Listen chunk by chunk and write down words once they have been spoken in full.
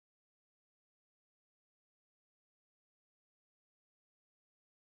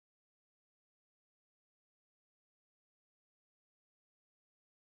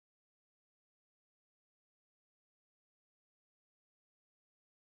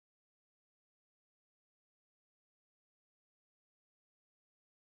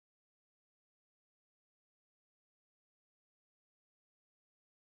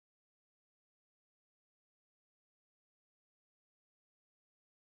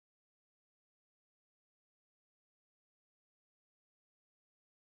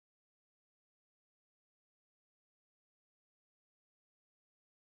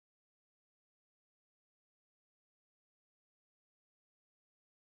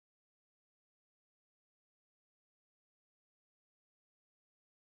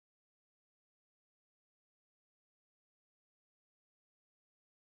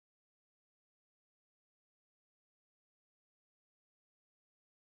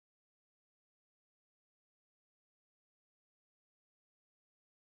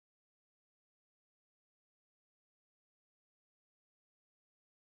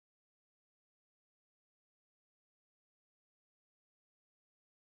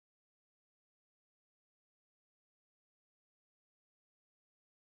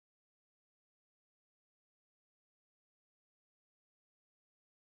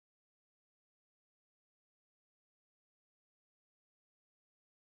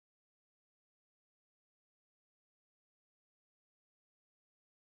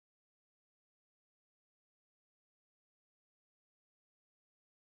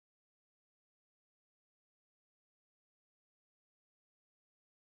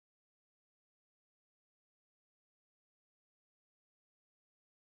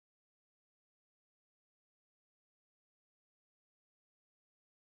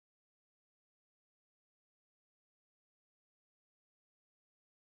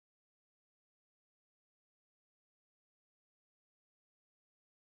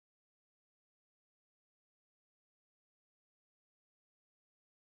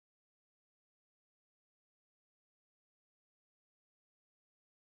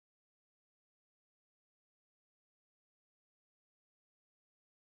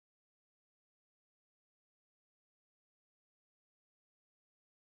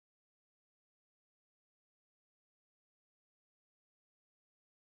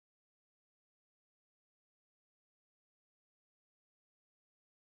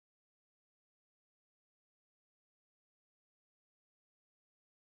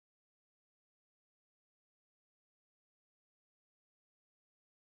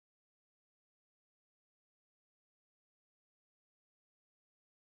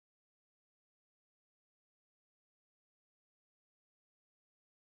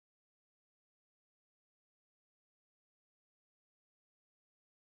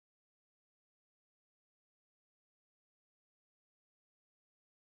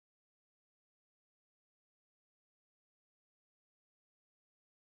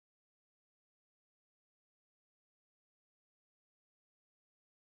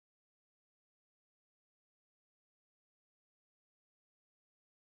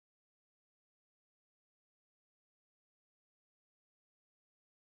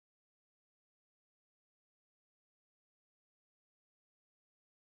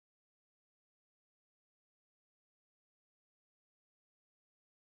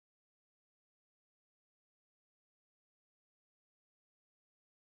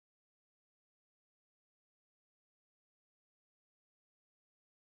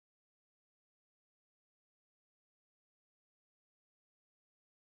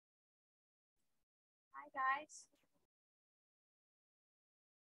guys.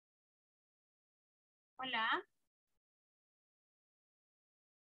 Hola.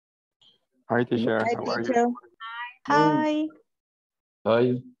 Hi, teacher. Hi, How are teacher. you? Hi.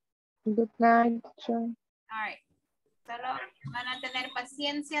 Hi. Good night, teacher. All right. Solo van a tener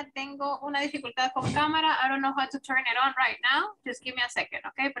paciencia. Tengo una dificultad con cámara. I don't know how to turn it on right now. Just give me a second,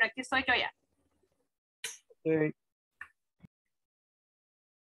 okay? Pero aquí estoy yo ya. Okay.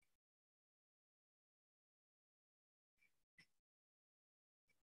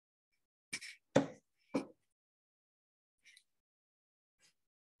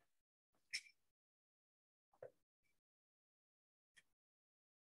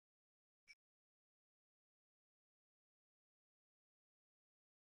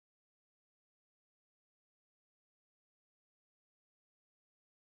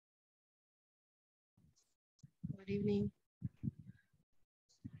 Good evening.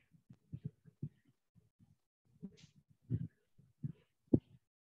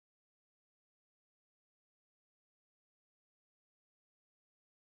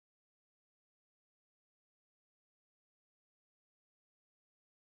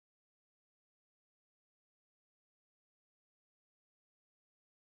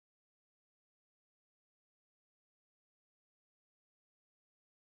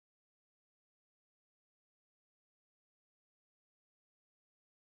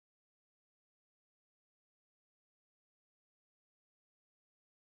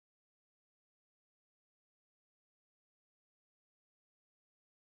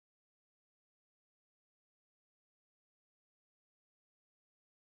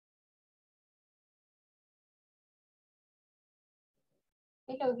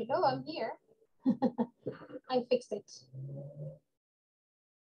 Hello, hello, I'm here. I fixed it.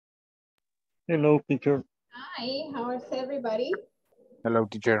 Hello, teacher. Hi, how is everybody? Hello,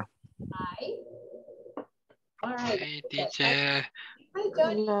 teacher. Hi. All right. Hey, teacher, Hi,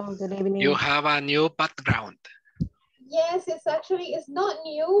 Johnny. Hello, good evening. you have a new background. Yes, it's not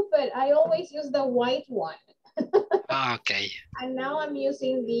new, but I always use the white one. Okay, And now I'm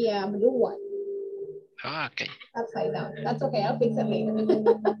using the blue one. okay. Upside down. That's okay, I'll fix it later.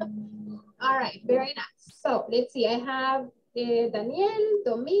 All right, very nice. So let's see, I have Daniel,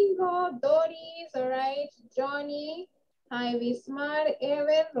 Domingo, Doris, all right, Johnny, hi, Bismar,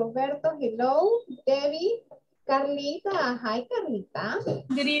 Ever, Roberto, hello, Debbie, Carlita, hi, Carlita.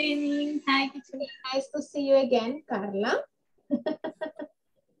 Good evening. Hi, teacher. Nice to see you again, Carla.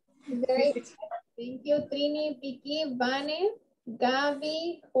 Very good. Thank you, Trini, Vicky, Vane,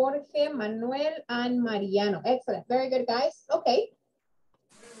 Gaby, Jorge, Manuel, and Mariano. Excellent. Very good, guys. Okay.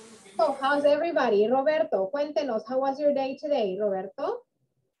 So, how's everybody? Roberto, cuéntenos, how was your day today, Roberto?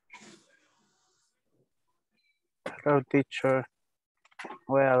 Hello, teacher.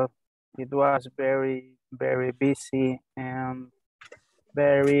 Well, it was very, very busy and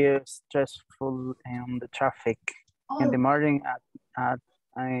very stressful in the traffic in the morning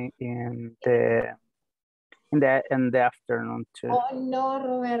in the afternoon too. Oh, no,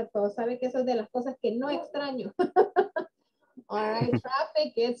 Roberto. Sabe que eso es de las cosas que no extraño. All right,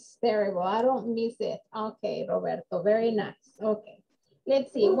 traffic is terrible. I don't miss it. Okay, Roberto, very nice. Okay.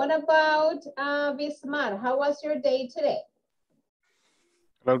 Let's see. What about Bismar? How was your day today?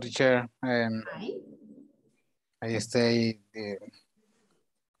 Hello, teacher. Hi. I stay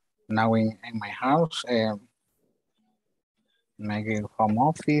now in my house, making home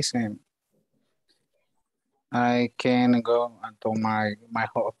office, and I can go to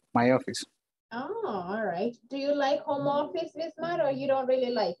my office. Oh, all right. Do you like home office, Bismar, or you don't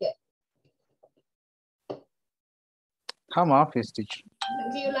really like it? Home office, teacher.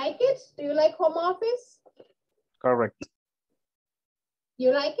 Do you like it? Do you like home office? Correct.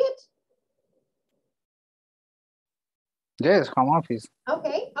 You like it? Yes, home office.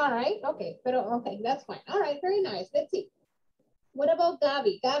 Okay, all right, okay. Pero, okay, that's fine. All right, very nice. Let's see. What about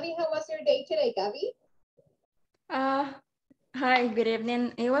Gabi? Gabi, how was your day today, Gabi? Hi, good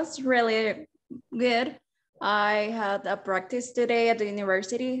evening. It was really good. I had a practice today at the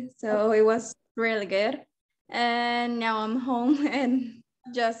university, so it was really good. And now I'm home and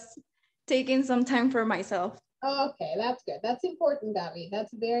just taking some time for myself. Okay, that's good. That's important, Gabi.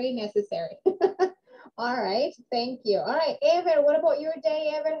 That's very necessary. All right, thank you. All right, Ever, what about your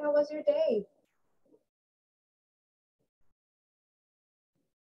day, Ever? How was your day?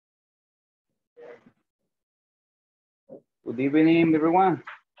 Good evening, everyone.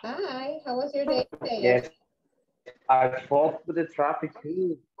 Hi, how was your day today? Yes, I fought with the traffic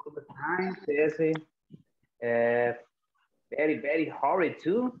too. Couple of times, yes, very, very hurried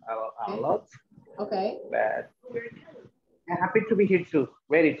too, a lot. Okay. But I'm happy to be here too.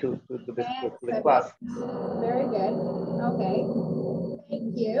 Ready to this to the class. Very good. Okay.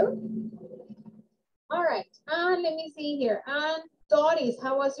 Thank you. All right. And let me see here. And Doris,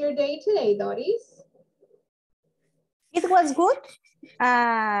 how was your day today, Doris? It was good.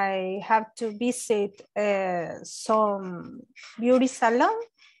 I have to visit some beauty salon.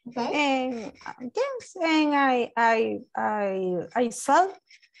 Okay. And yes, and I sell.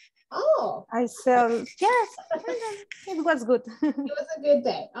 Oh. I sell. Yes, it was good. It was a good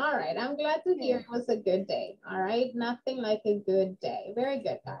day. All right. I'm glad to hear it was a good day. All right. Nothing like a good day. Very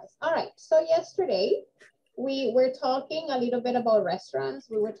good, guys. All right. So yesterday we were talking a little bit about restaurants.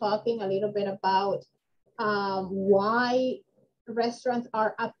 We were talking a little bit about why restaurants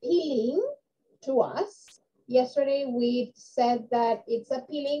are appealing to us. Yesterday, we said that it's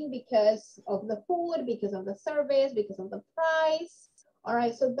appealing because of the food, because of the service, because of the price. All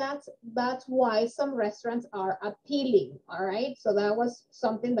right, so that's why some restaurants are appealing. All right, so that was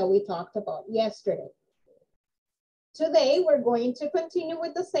something that we talked about yesterday. Today, we're going to continue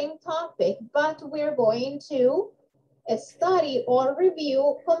with the same topic, but we're going to study or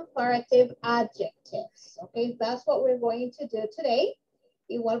review comparative adjectives. Okay, that's what we're going to do today.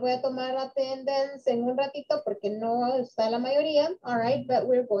 Igual voy a tomar attendance en un ratito porque no está la mayoría. All right, but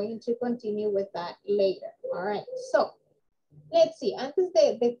we're going to continue with that later. All right, so let's see. Antes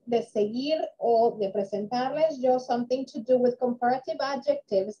de seguir o de presentarles yo something to do with comparative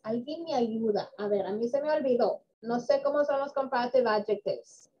adjectives, alguien me ayuda. A ver, a mí se me olvidó. No sé cómo son los comparative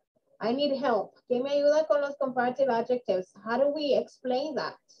adjectives. I need help. ¿Quién me ayuda con los comparative adjectives? How do we explain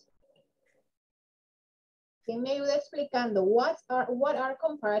that? ¿Quién me ayuda explicando? What are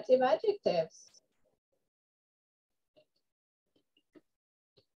comparative adjectives?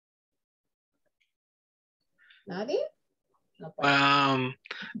 ¿Nadie? No puedo.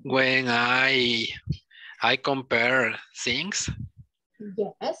 When I compare things.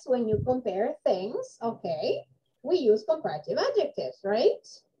 Yes, when you compare things, okay, we use comparative adjectives, right?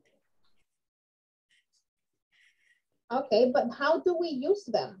 Okay, but how do we use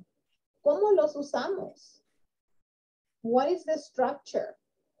them? ¿Cómo los usamos? What is the structure?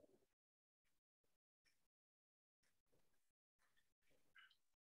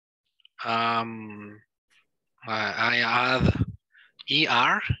 I add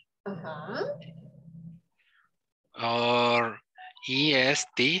ER or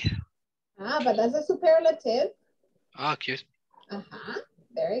EST. But that's a superlative. Oh, cute.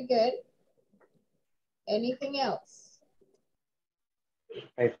 Very good. Anything else?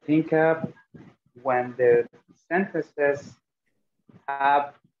 I think when the sentences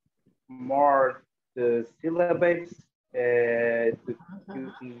have more the syllables, you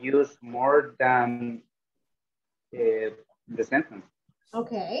can use more than the sentence.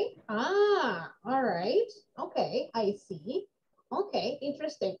 Okay. All right. Okay, I see. Okay,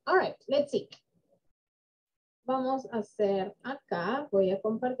 interesting. All right, let's see. Vamos a hacer acá, voy a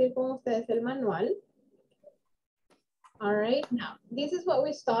compartir con ustedes el manual. All right, now, this is what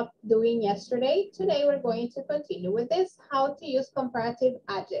we stopped doing yesterday. Today, we're going to continue with this, how to use comparative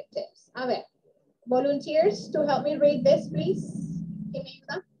adjectives. A ver, volunteers to help me read this, please. ¿Quién me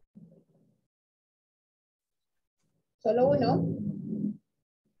ayuda? Solo uno.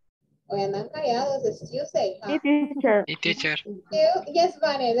 Hoy andan callados, it's Tuesday. Hey, teacher. Hey, teacher. Yes,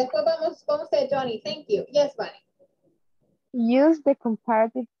 Vane. Después vamos con usted, Johnny. Thank you. Yes, Vane. Use the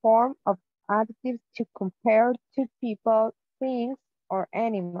comparative form of adjectives to compare two people, things, or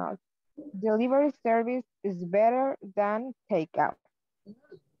animals. Delivery service is better than takeout.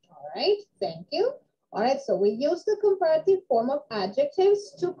 All right, thank you. All right, so we use the comparative form of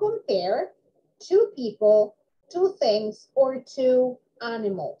adjectives to compare two people, two things, or two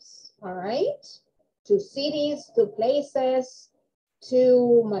animals. All right, two cities, two places,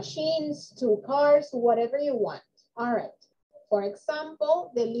 two machines, two cars, whatever you want. All right. For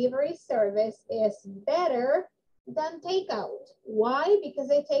example, delivery service is better than takeout. Why? Because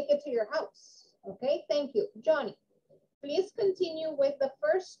they take it to your house. Okay, thank you. Johnny, please continue with the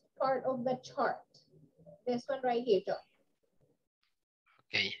first part of the chart. This one right here, John.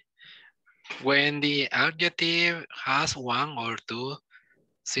 Okay. When the adjective has one or two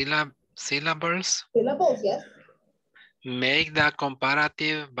syllables, Yes. make the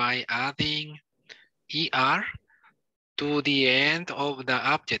comparative by adding ER to the end of the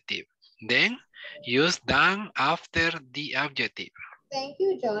adjective. Then use than after the adjective. Thank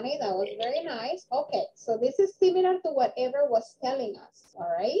you, Johnny. That was very nice. Okay, so this is similar to whatever was telling us,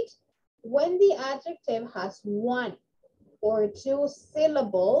 all right? When the adjective has one or two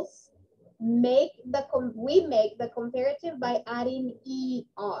syllables, we make the comparative by adding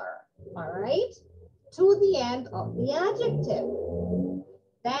ER, all right? to the end of the adjective.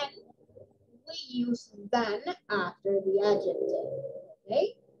 Then we use than after the adjective,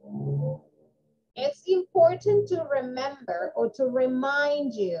 okay? It's important to remember or to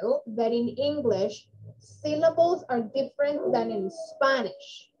remind you that in English, syllables are different than in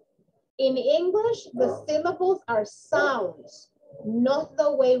Spanish. In English, the syllables are sounds, not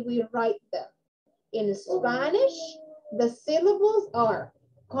the way we write them. In Spanish, the syllables are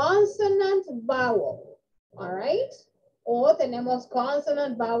consonant, vowel, all right? O tenemos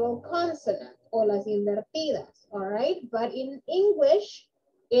consonant, vowel, consonant, o las invertidas, all right? But in English,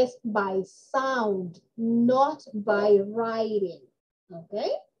 it's by sound, not by writing,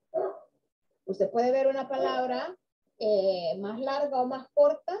 okay? Usted puede ver una palabra más larga o más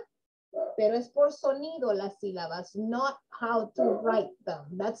corta, pero es por sonido las sílabas, not how to write them.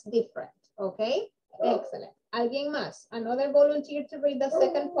 That's different, okay? Excellent. ¿Alguien más? Another volunteer to read the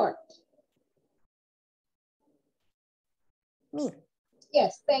second part. Me.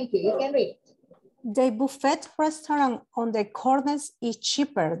 Yes, thank you. You can read it. The buffet restaurant on the corner is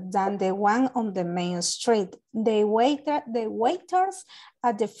cheaper than the one on the main street. The waiters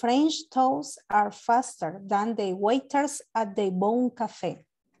at the French toast are faster than the waiters at the Bon Cafe.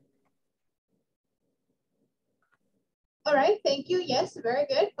 All right, thank you. Yes, very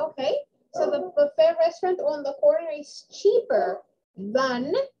good. Okay, so the buffet restaurant on the corner is cheaper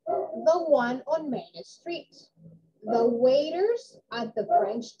than the one on Main Street. The waiters at the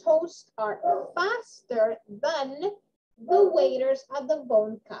French toast are faster than the waiters at the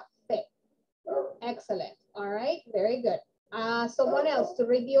Bon Cafe. Excellent. All right, very good. Someone else to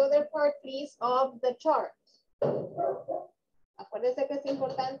read the other part, please, of the chart. Acuérdense que es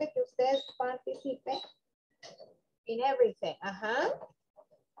importante que ustedes participen in everything.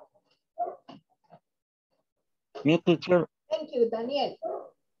 Me, teacher, Thank you, Daniel.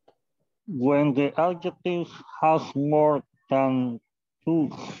 when the adjective has more than 2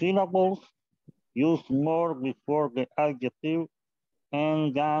 syllables, use more before the adjective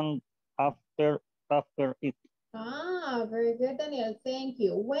and then after it. Very good, Daniel. Thank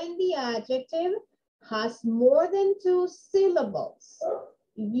you. When the adjective has more than 2 syllables,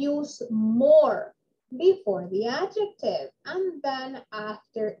 use more before the adjective and then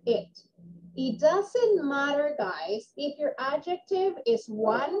after it. It doesn't matter, guys, if your adjective is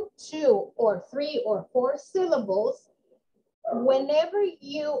 1, 2, or 3, or 4 syllables. Whenever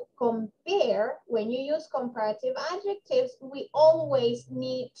you compare, when you use comparative adjectives, we always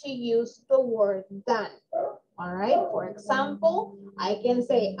need to use the word than. All right, for example, I can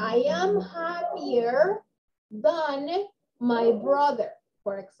say, I am happier than my brother,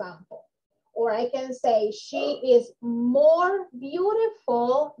 for example. Or I can say, she is more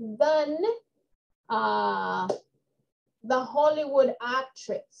beautiful than the Hollywood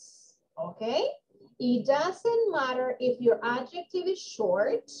actress, okay? It doesn't matter if your adjective is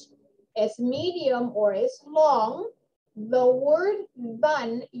short, is medium, or is long, the word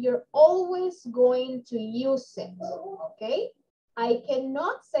than, you're always going to use it, okay? I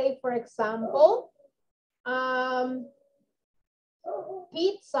cannot say, for example,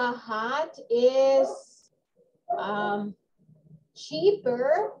 Pizza Hut is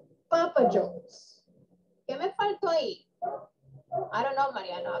cheaper, Papa John's. ¿Qué me faltó ahí? I don't know,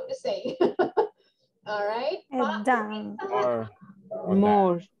 Mariano, I'm just saying. All right. Than.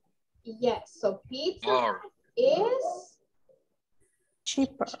 More. Yes, so pizza More. is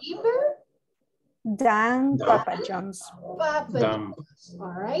Cheaper than Papa John's. Papa John's.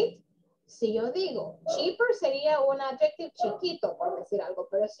 All right. Si yo digo, cheaper sería un adjective chiquito, por decir algo,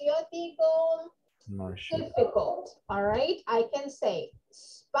 pero si yo digo difficult, all right, I can say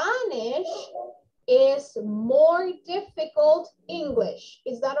Spanish is more difficult English.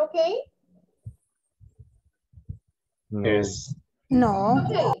 Is that okay? Yes. No.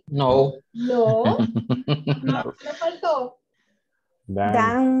 Okay. No. No. Me faltó.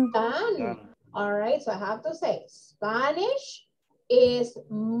 Than. All right, so I have to say Spanish is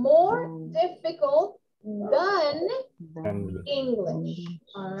more difficult than English.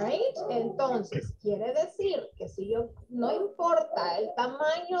 All right, entonces quiere decir que si yo, no importa el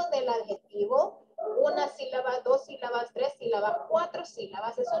tamaño del adjetivo, una sílaba, 2 sílabas, 3 sílabas, 4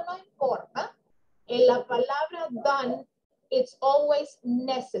 sílabas, eso no importa. En la palabra than, it's always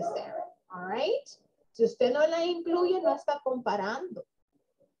necessary. All right, si usted no la incluye, no está comparando.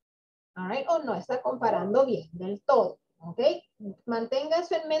 All right, o no está comparando bien del todo. Ok, mantenga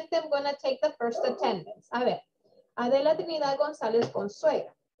eso en mente. I'm going to take the first attendance. A ver, Adela Trinidad González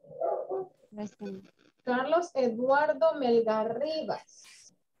Consuegra. Carlos Eduardo Melgar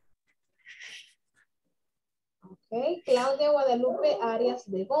Rivas. Ok, Claudia Guadalupe Arias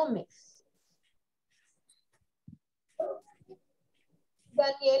de Gómez.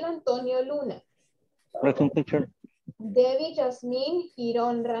 Daniel Antonio Luna. Present, teacher. Debbie Jasmine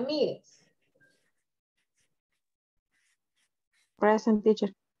Girón Ramírez. Present, teacher.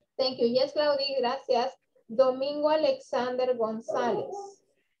 Thank you. Yes, Claudia, gracias. Domingo Alexander González.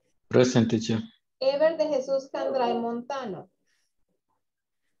 Present, teacher. Ever de Jesús Candray Montano.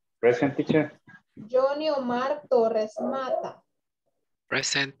 Present, teacher. Johnny Omar Torres Mata.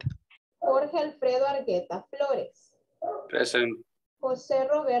 Present. Jorge Alfredo Argueta Flores. Present. José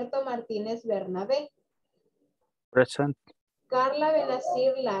Roberto Martínez Bernabé. Present. Carla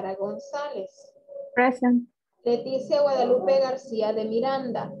Benacir Lara González. Present. Leticia Guadalupe García de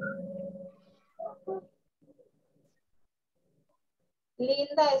Miranda.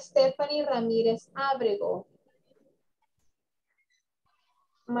 Linda Stephanie Ramírez Ábrego.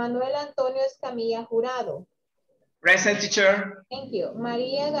 Manuel Antonio Escamilla Jurado. Present, teacher. Thank you.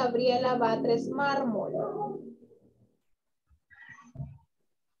 María Gabriela Batres Mármol.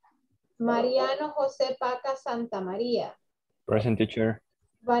 Mariano José Paca Santa María. Present, teacher.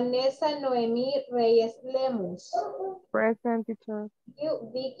 Vanessa Noemí Reyes Lemus. Present, teacher.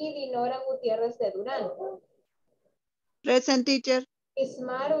 Vicky Dinora Gutiérrez de Durán. Present, teacher.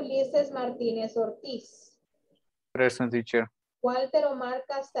 Ismar Ulises Martínez Ortiz. Present, teacher. Walter Omar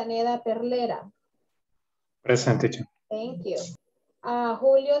Castaneda Perlera. Present, teacher. Thank you.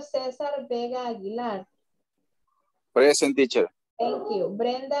 Julio César Vega Aguilar. Present, teacher. Thank you.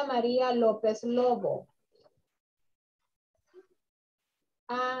 Brenda María López Lobo.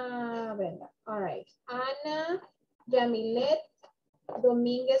 Brenda. All right. Ana Yamilet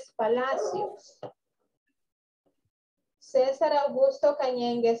Domínguez Palacios. César Augusto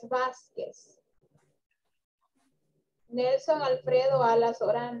Cañengues Vázquez. Nelson Alfredo Alas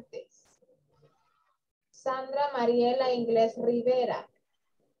Orantes. Sandra Mariela Inglés Rivera.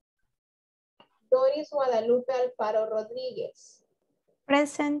 Doris Guadalupe Alfaro Rodríguez.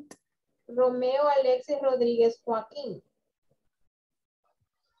 Present. Romeo Alexis Rodríguez Joaquín.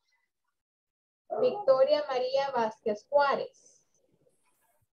 Victoria María Vázquez Juárez.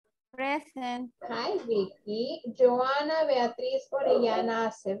 Present. Hi, Vicky. Joana Beatriz Orellana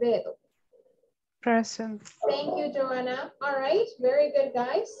Acevedo. Present. Thank you, Joanna. All right, very good,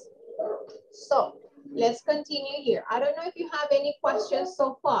 guys. So let's continue here. I don't know if you have any questions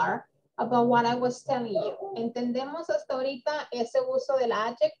so far about what I was telling you. ¿Entendemos hasta ahorita ese uso del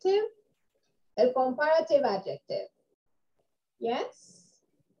adjective? El comparative adjective. Yes?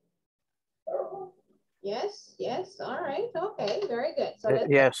 Yes, yes, all right, okay, very good. So let's,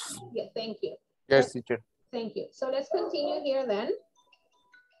 Yes. yeah, thank you. Yes, teacher. Thank you. So let's continue here then.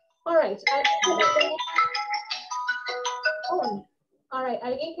 All right. All right,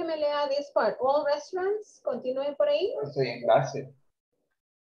 alguien que me lea this part. All restaurants, continúen por ahí. Estoy en clase.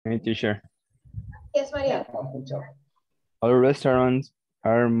 Hey, teacher. Yes, María. All restaurants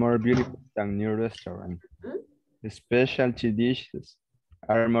are more beautiful than new restaurants. The specialty dishes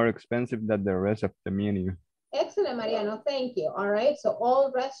are more expensive than the rest of the menu. Excellent, Mariano. Thank you. All right. So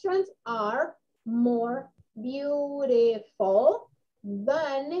all restaurants are more beautiful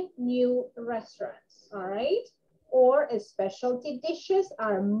than new restaurants. All right. Or specialty dishes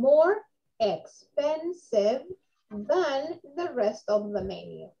are more expensive than the rest of the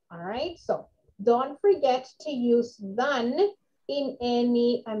menu. All right. So don't forget to use than in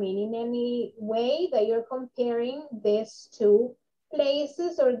any way that you're comparing these two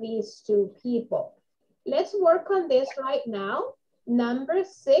places or these two people. Let's work on this right now. Number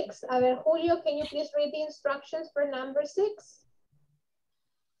 6. A ver, Julio, can you please read the instructions for number 6?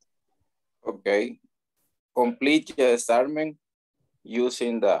 Okay. Complete the statement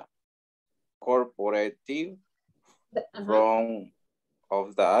using the corporative form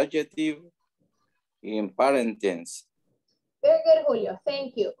of the adjective in parentheses. Very good, Julio.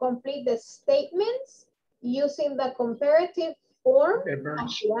 Thank you. Complete the statements using the comparative form of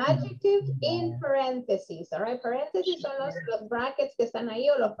the adjective in parentheses. All right, paréntesis son los brackets que están ahí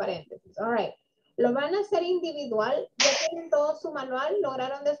o los paréntesis. All right. Lo van a hacer individual. ¿Ya tienen todo su manual?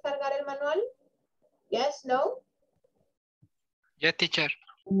 ¿Lograron descargar el manual? Yes, no? Yeah, teacher.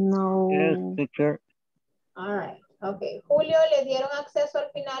 No. Yes, teacher. All right. Okay. Julio, ¿le dieron acceso al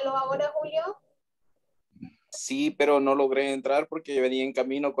final o ahora, Julio? Sí, pero no logré entrar porque yo venía en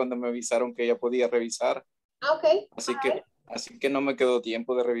camino cuando me avisaron que ya podía revisar. Okay. Así que no me quedó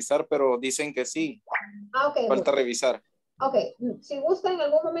tiempo de revisar, pero dicen que sí. Okay. Falta revisar. Ok, si gusta en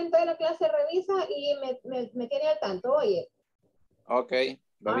algún momento de la clase revisa y me tiene al tanto, oye. Ok,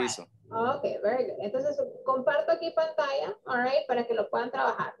 lo aviso. Ok, very good. Entonces comparto aquí pantalla, all right, para que lo puedan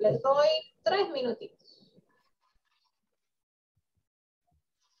trabajar. Les doy 3 minutitos.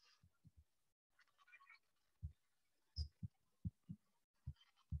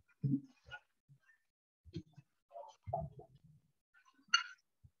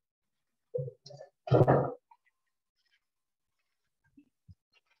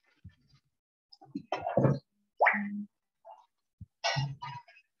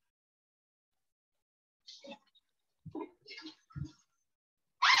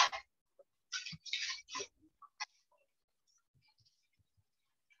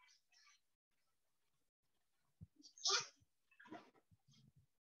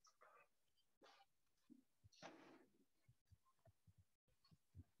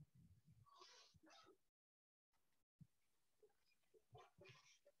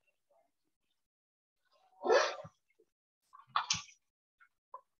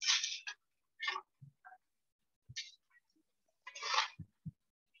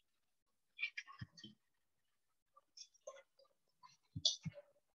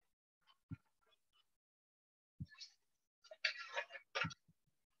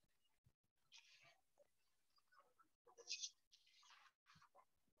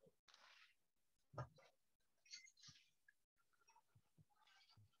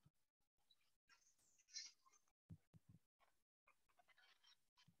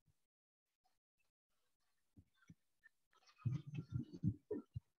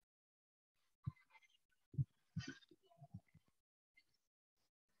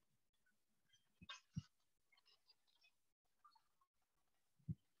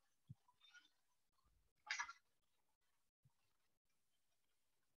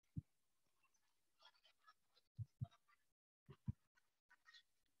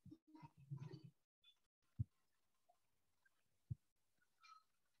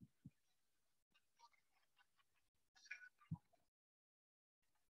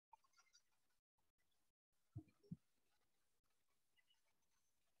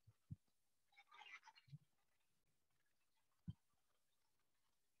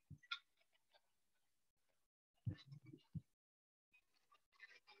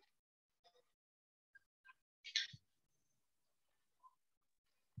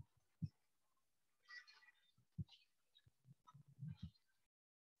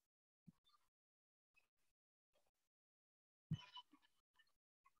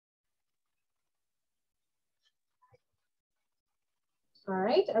 All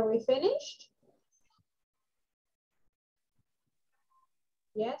right, are we finished?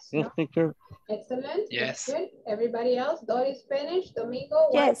 Yes. Yes, No? teacher. Excellent. Yes. Very good. Everybody else? Doris finished. Domingo,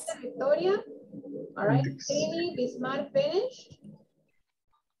 Yes. Walter, Victoria. All right. Trini, Bismarck finished.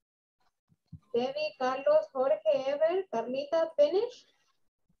 Debbie, Carlos, Jorge, Ever, Carlita finished.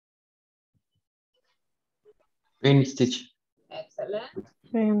 Finish, teacher. Excellent.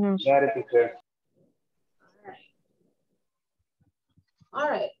 Got it, teacher. All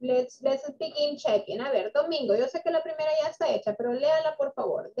right, let's begin checking. A ver, Domingo, yo sé que la primera ya está hecha, pero léala por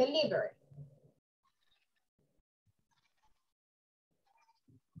favor. Deliver.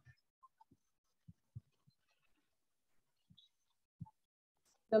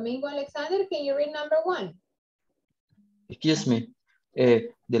 Domingo Alexander, can you read number 1? Excuse me.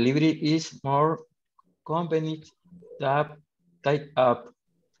 Delivery is more convenient than take up.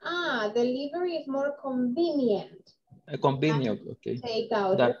 Delivery is more convenient. Convenient, okay. Take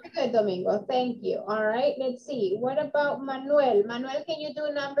out. That. Very good, Domingo. Thank you. All right, let's see. What about Manuel? Manuel, can you do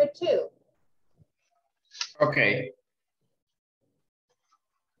number 2? Okay.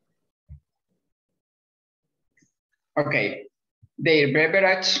 Okay. Their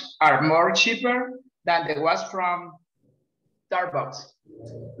beverages are more cheaper than the ones from Starbucks.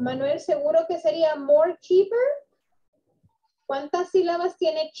 Manuel, ¿seguro que sería more cheaper? ¿Cuántas sílabas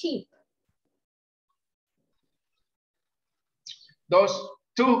tiene cheap?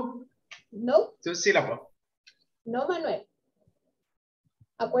 Two. No. 2 syllables. No, Manuel.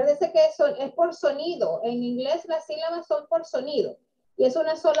 Acuérdese que es por sonido. En inglés las sílabas son por sonido. Y es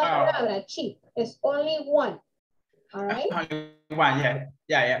una sola palabra, cheap. Es only one. All right. Only one,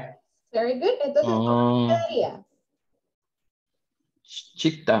 yeah. Very good. Entonces, ¿cómo quedaría?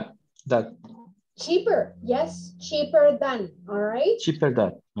 Cheaper that. Cheaper. Yes, cheaper than. All right. Cheaper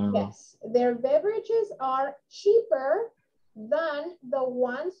that. Yes. Their beverages are cheaper than the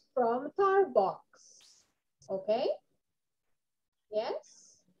ones from Starbucks. Okay.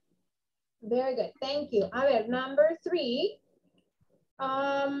 Yes. Very good. Thank you. A ver, number 3.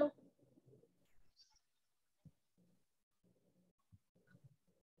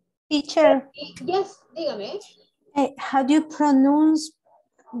 Teacher. Yes, dígame. How do you pronounce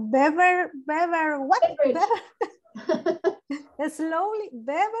what? Slowly,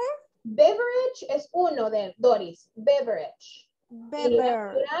 Beverage es uno de Doris. Beverage.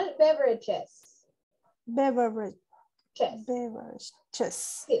 Beverages. Beverages.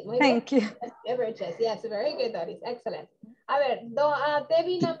 Sí, muy Thank bien. you. Beverages. Yes, very good, Doris. Excellent. A ver,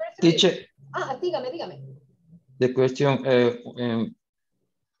 Debbie, number 3. Teacher. Dígame. The question,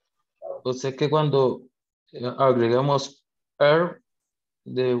 o sea que cuando agregamos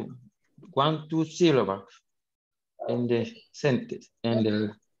de 1, 2 syllables en the sentence,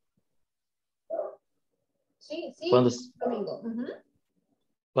 Sí, Domingo.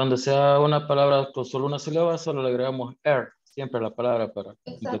 Cuando sea una palabra con solo una sílaba, solo le agregamos siempre la palabra para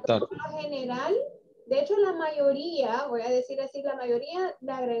completar. Por lo general, de hecho la mayoría, voy a decir así, la mayoría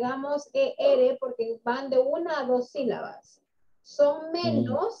le agregamos ER porque van de 1 a 2 sílabas. Son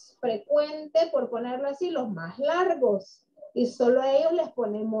menos frecuentes, por ponerlo así, los más largos. Y solo a ellos les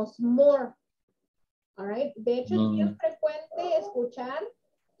ponemos more. All right. De hecho, es bien frecuente escuchar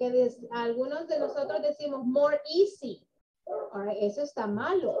que algunos de nosotros decimos more easy. All right. Eso está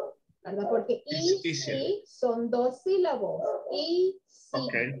malo, ¿verdad? Porque easy son 2 sílabos. Easy.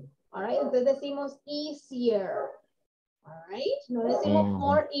 Okay. All right. Entonces decimos easier. All right. No decimos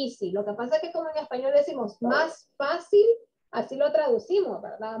more easy. Lo que pasa es que como en español decimos más fácil, así lo traducimos,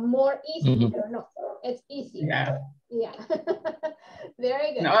 ¿verdad? More easy, pero no. It's easy. Yeah.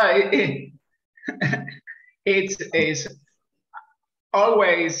 Very good. No, it's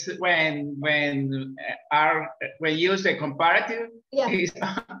always when use the comparative, it's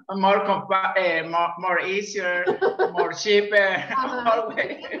more easier, more cheaper.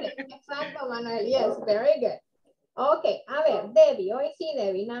 Always. Exacto, Manuel. Yes, very good. Okay, a ver, Debbie, hoy sí,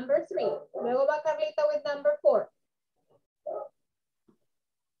 Debbie, number 3. Luego va Carlita with number 4.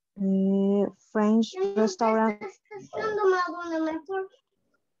 French restaurants.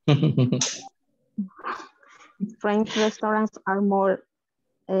 French restaurants are more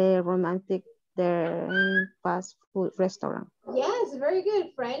romantic than fast food restaurants. Yes, very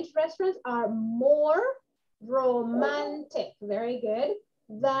good. French restaurants are more romantic, very good,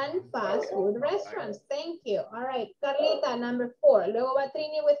 than fast food restaurants. Thank you. All right, Carlita, number 4. Luego va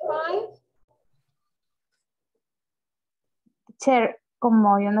Trini with 5. Teacher,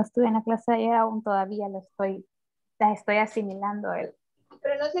 como yo no estuve en la clase de ayer, aún todavía la estoy asimilando.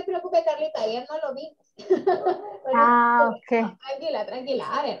 Pero no se preocupe, Carlita, ayer no lo vi. Ok. Tranquila.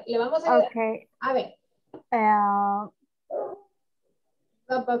 A ver, le vamos a ayudar. Okay. A ver.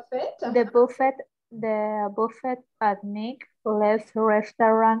 buffet. The buffet at Nick's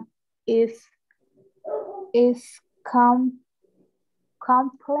restaurant is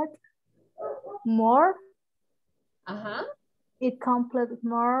complete more. It complete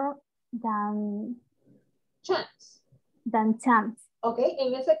more than chance. Ok,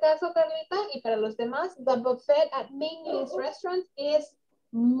 en ese caso, Carlita, y para los demás, the buffet at Mingley's restaurant is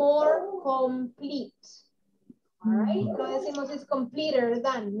more complete. All right, no decimos it's completer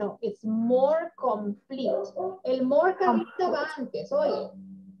than, no, it's more complete. El more, Carlita, va antes, oye.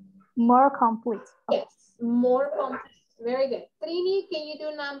 More complete. Yes, more complete. Very good. Trini, can you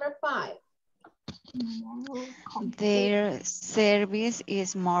do number 5? Their service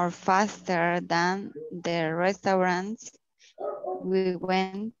is more faster than the restaurants we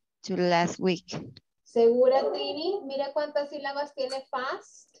went to last week. ¿Segura, Trini? Mira cuántas sílabas tiene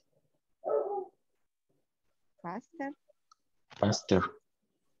fast. Faster. Faster.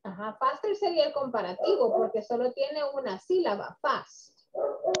 Ajá, faster sería el comparativo porque solo tiene una sílaba, fast.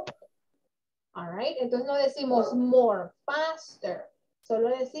 All right, entonces no decimos more, faster. Solo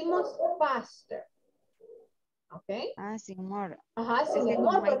decimos faster. ¿Ok? Ah, sin more. Ajá, sin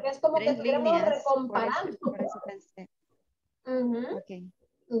more, porque es como que estuviéramos recomparando. Por eso pensé. Ok.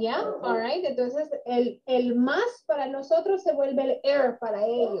 Ya, all right. Entonces, el más para nosotros se vuelve el er para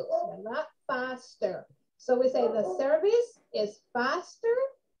ellos, ¿verdad? Faster. So we say the service is faster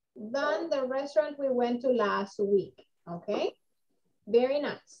than the restaurant we went to last week. Okay? Very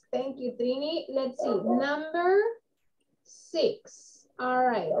nice. Thank you, Trini. Let's see. Number 6. All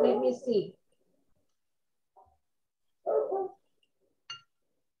right, let me see.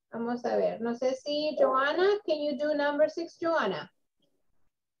 Vamos a ver. No sé si Joanna, can you do number 6, Joanna?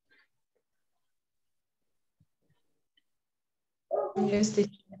 Yes, the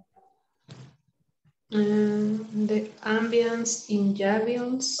ambience in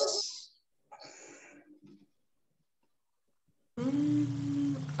Javions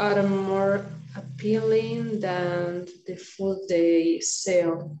are more appealing than the food they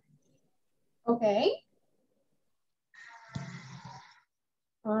sell. Okay.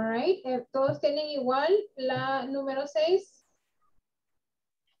 All right. ¿Todos tienen igual la número 6?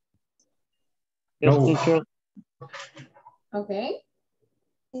 Yes, No. teacher. Okay.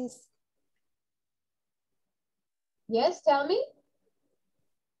 Yes. Yes, tell me.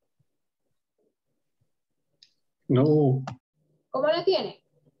 No. ¿Cómo la tiene?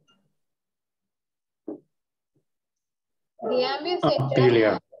 The ambience in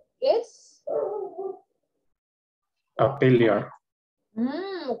Appealing. is? Appealing.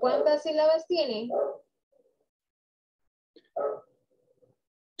 ¿Cuántas sílabas tiene?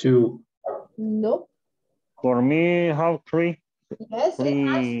 2. No. For me, have 3. Yes, it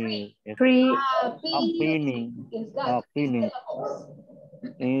has 3. Appealing. It's got 3 syllables.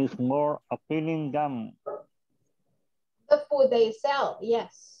 Is more appealing than. The food they sell,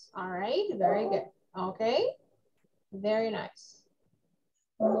 yes. All right, very good. Okay, very nice.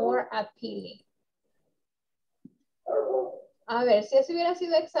 More appealing. A ver, si eso hubiera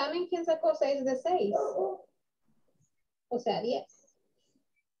sido examen, ¿quién sacó 6 de 6? O sea, 10.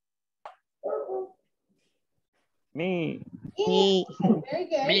 Me. Yeah. Very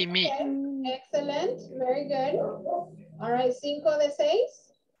good. Me. Okay. Excellent, very good. All right, 5 de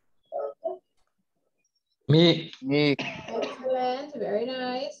 6. Me. Excellent, very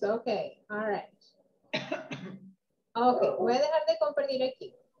nice. Okay, all right. Okay, voy a dejar de compartir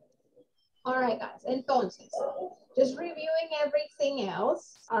aquí. All right, guys. Entonces, just reviewing everything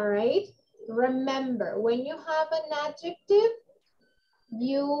else. All right. Remember, when you have an adjective,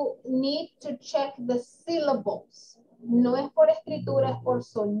 you need to check the syllables. No es por escritura, es por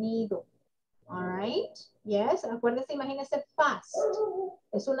sonido. All right. Yes. Acuérdese, imagínese fast.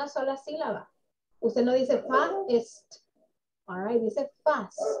 Es una sola sílaba. Usted no dice fast. All right. Dice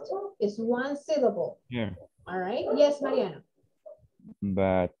fast. It's one syllable. Yeah. All right. Yes, Mariano.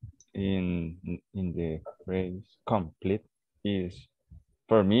 But in the phrase complete is,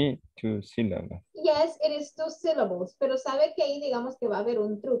 for me, 2 syllables. Yes, it is 2 syllables. Pero sabe que ahí digamos que va a haber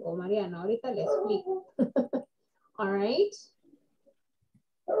un truco, Mariano. Ahorita le explico. All right.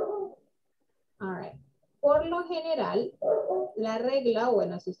 All right. Por lo general, la regla,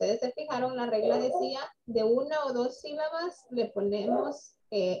 bueno, si ustedes se fijaron, la regla decía de 1 o 2 sílabas le ponemos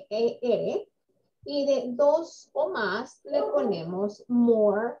ER y de 2 o más le ponemos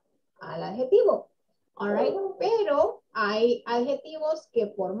more al adjetivo. All right. Pero hay adjetivos que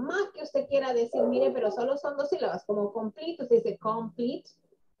por más que usted quiera decir, mire, pero solo son 2 sílabas, como complete, usted dice complete,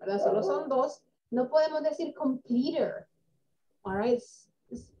 ¿verdad? Solo son 2. No podemos decir completer. All right.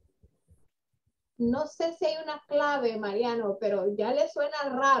 no sé si hay una clave, Mariano, pero ya le suena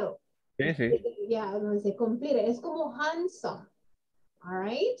raro. Sí, sí. Ya, no se cumple. Es como handsome. All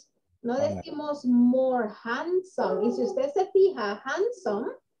right. No decimos more handsome. Y si usted se fija,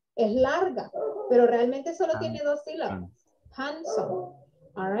 handsome es larga, pero realmente solo tiene 2 sílabas. Handsome.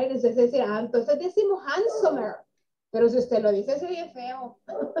 All right. Entonces, entonces decimos handsomer. Pero si usted lo dice, se oye feo.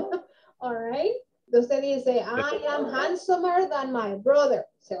 All right. Entonces dice, I am handsomer than my brother.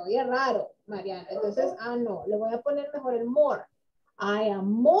 Se oye raro, Mariana. Entonces, no, le voy a poner mejor el more. I am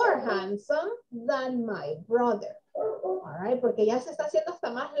more handsome than my brother. All right, porque ya se está haciendo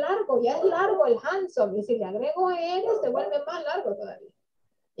hasta más largo. Ya es largo el handsome. Y si le agrego N, se vuelve más largo todavía.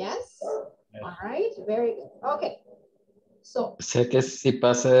 Yes? All right, very good. Okay. So. Sé que si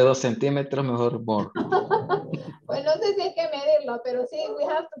pasa de 2 centímetros, mejor more. Pues no sé si hay que medirlo, pero sí, we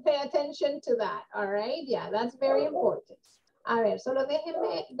have to pay attention to that. All right, yeah, that's very important. A ver, solo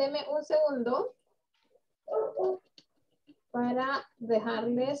deme un segundo para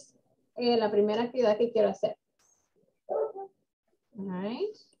dejarles la primera actividad que quiero hacer. All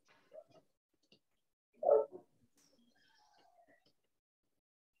right.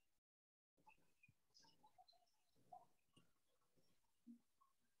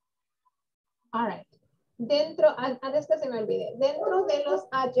 All right. Dentro, antes que se me olvide, dentro de los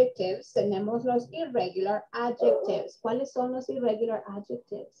adjectives tenemos los irregular adjectives. ¿Cuáles son los irregular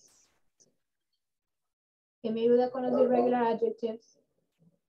adjectives? ¿Quién me ayuda con los irregular adjectives?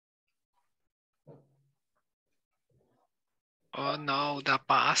 Oh no, the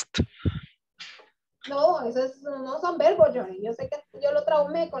past. No, esos no son verbos, Johnny. Yo sé que yo lo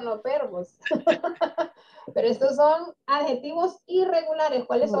traumé con los verbos. Pero estos son adjetivos irregulares.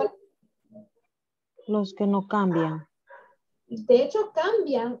 ¿Cuáles son? Los que no cambian. De hecho,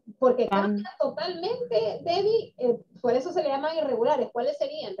 cambian, porque cambian totalmente, Debbie. Por eso se le llaman irregulares. ¿Cuáles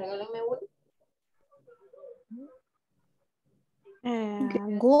serían? Regálenme uno.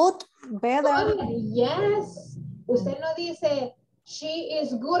 Good, better. Good, yes. Usted no dice, she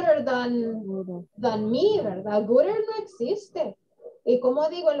is gooder than me, ¿verdad? Gooder no existe. ¿Y cómo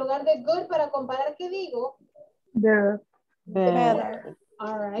digo en lugar de good para comparar qué digo? Better. Better.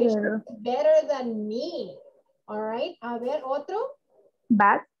 All right. Better. Better than me. All right. A ver, otro.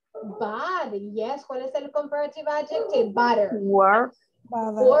 Bad. Bad. Yes. ¿Cuál es el comparative adjective? Better. Worse.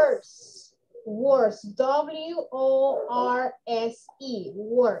 Worse. Worse. W-O-R-S-E.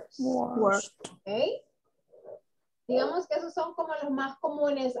 Worse. Worse. Okay. Digamos que esos son como los más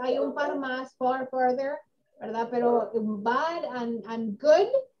comunes. Hay un par más, far further, ¿verdad? Pero bad and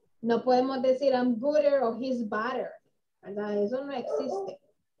good, no podemos decir I'm gooder o he's better, ¿verdad? Eso no existe.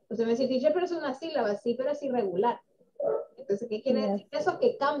 Usted me dice, teacher, pero es una sílaba, sí, pero es irregular. Entonces, ¿qué quiere decir eso?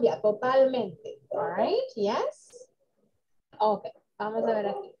 Que cambia totalmente. All right, yes? Ok, vamos a ver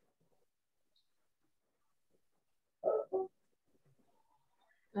aquí.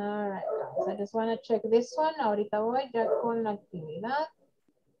 All right, guys, I just want to check this one. Ahorita voy ya con la actividad.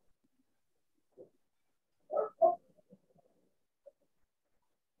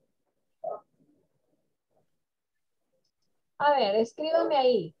 A ver, escríbame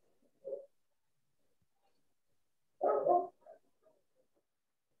ahí.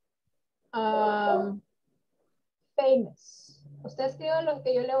 Famous. Usted escribe lo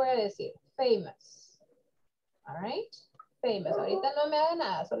que yo le voy a decir. Famous. All right. Famous. Ahorita no me haga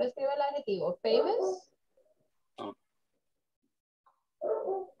nada, solo escribe el adjetivo. Famous.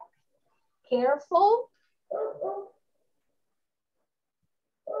 Careful.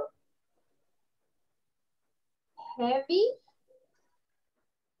 Heavy.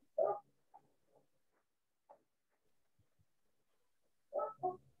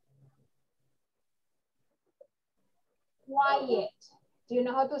 Quiet. Do you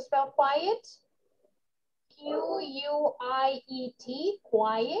know how to spell quiet? Q-U-I-E-T.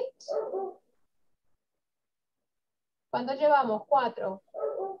 Quiet. ¿Cuántos llevamos? 4.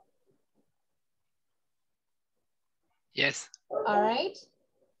 Yes. All right.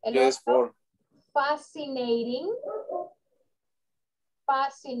 Yes, 4. Fascinating.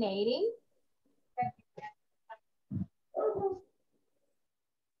 Fascinating.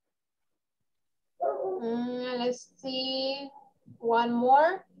 Let's see. One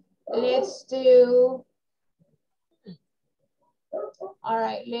more. Let's do. All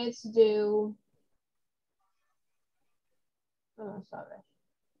right, let's do. Oh, sorry.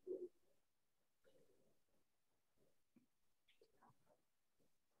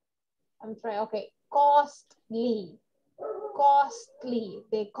 I'm trying. Okay, costly. Costly.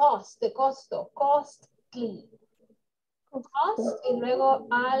 The cost, the costo. Costly. Cost y luego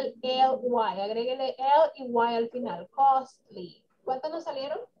al L-Y. Agréguele L y Y al final. Costly. ¿Cuántos nos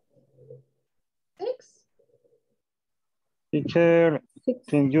salieron? 6? Teacher,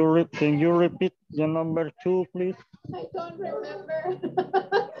 can you repeat the number 2, please? I don't remember.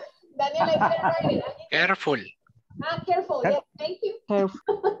 Daniel, I didn't write it. Careful. Careful. Yes, thank you.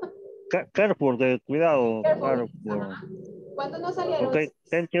 Careful, cuidado. Careful. Careful. ¿Cuántos nos salieron? Okay,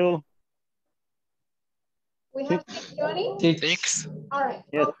 thank you. We have 6, Johnny? 6. All right.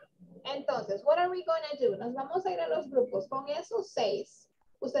 Yes. Okay. Entonces, what are we going to do? Nos vamos a ir a los grupos. Con esos 6,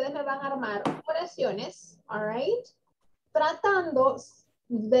 ustedes me van a armar oraciones, all right? Tratando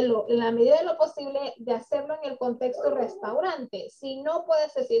en la medida de lo posible de hacerlo en el contexto restaurante. Si no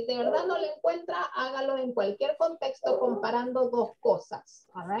puedes decir, de verdad no le encuentra, hágalo en cualquier contexto comparando dos cosas,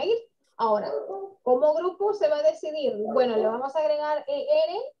 all right? Ahora, como grupo se va a decidir, bueno, le vamos a agregar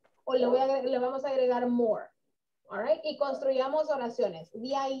ER o le vamos a agregar more. All right, y construyamos oraciones.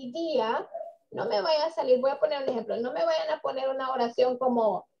 The idea, no me vaya a salir, voy a poner un ejemplo, no me vayan a poner una oración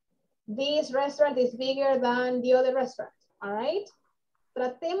como this restaurant is bigger than the other restaurant, all right?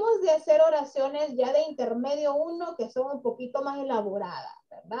 Tratemos de hacer oraciones ya de intermedio 1 que son un poquito más elaboradas,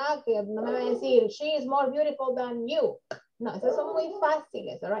 ¿verdad? Que no me vayan a decir, she is more beautiful than you. No, esas son muy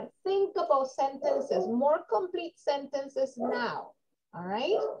fáciles, all right? Think about sentences, more complete sentences now, all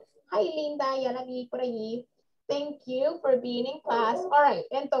right? Hi, Linda, ya la vi por allí. Thank you for being in class. All right,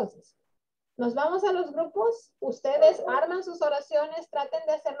 entonces, nos vamos a los grupos. Ustedes arman sus oraciones, traten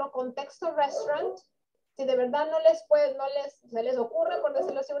de hacerlo contexto restaurant. Si de verdad se les ocurre, por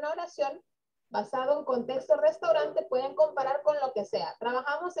decirlo así, una oración basado en contexto restaurante, pueden comparar con lo que sea.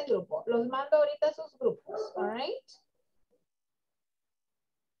 Trabajamos en grupo. Los mando ahorita a sus grupos. All right.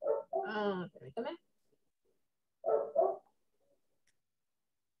 Permítame.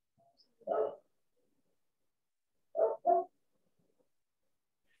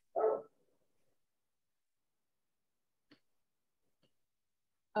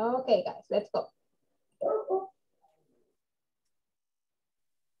 Okay, guys, let's go.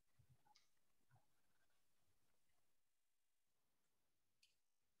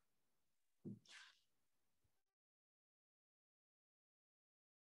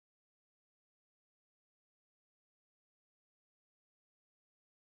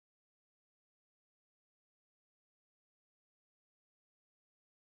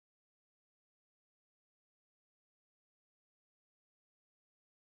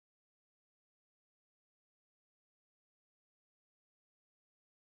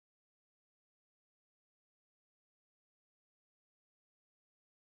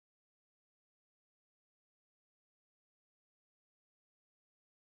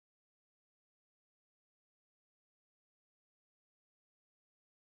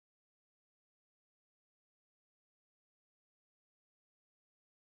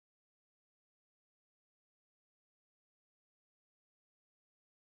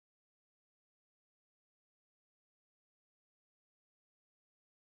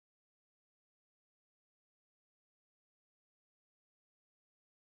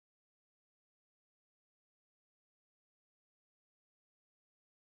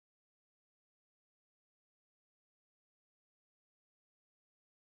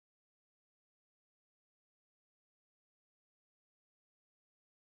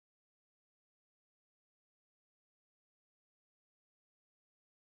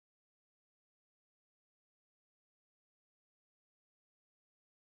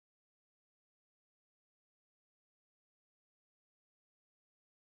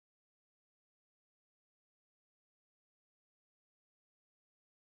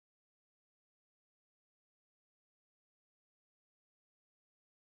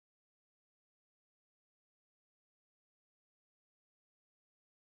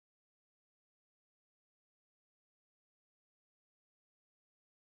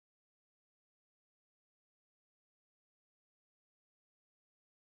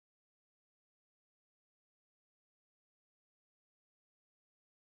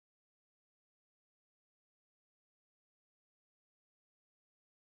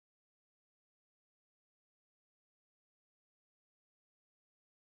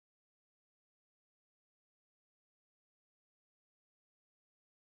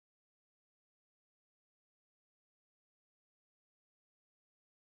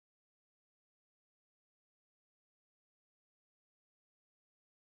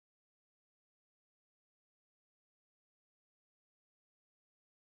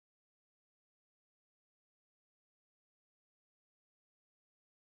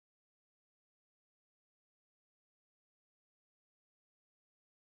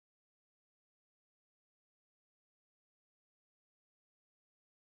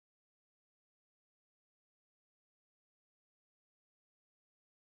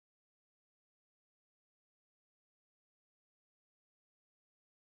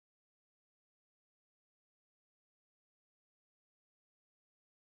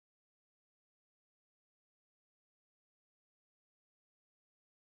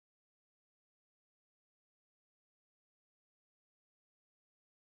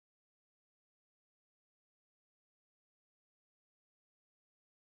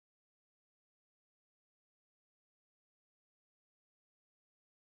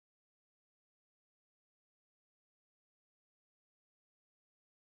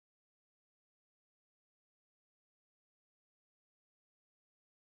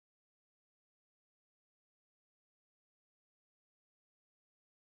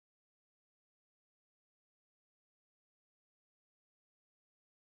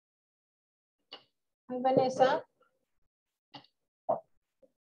 Hi, Vanessa.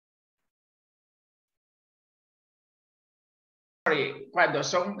 Sorry, cuando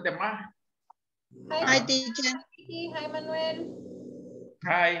son de más. Hi, teacher. Hi, Manuel.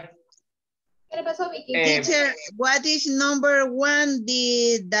 Hi. ¿Qué le pasó, Vicky? Teacher, what is number one,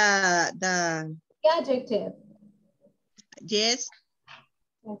 the adjective? Yes.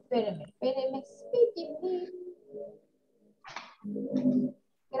 Espéreme.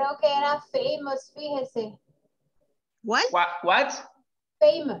 Creo que era famous, fíjese. What?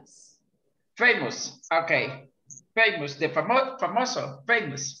 Famous. Famous. Okay. Famous. The famoso.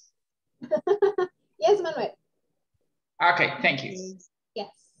 Famous. Yes, Manuel. Okay, thank you.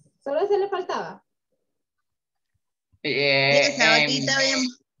 Yes. Solo se le faltaba. Yes, ahorita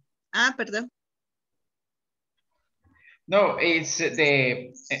vemos. Perdón. No, it's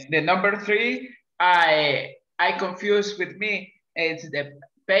the number 3. I confused with me. It's the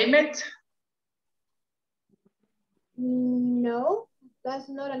payment. No, that's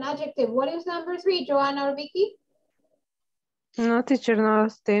not an adjective. What is number 3, Joanna or Vicky? No, teacher, no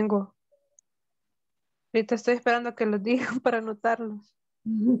los tengo. Ahorita estoy esperando que los digan para anotarlos.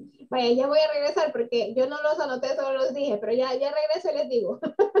 Vaya, ya voy a regresar porque yo no los anoté, solo los dije, pero ya regreso y les digo.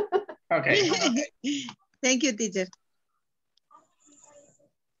 Okay. Thank you, teacher.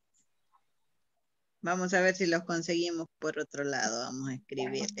 Vamos a ver si los conseguimos por otro lado. Vamos a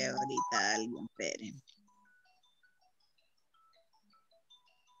escribirle ahorita algo. Esperen.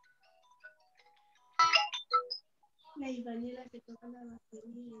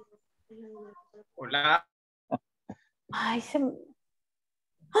 Hola. Ay,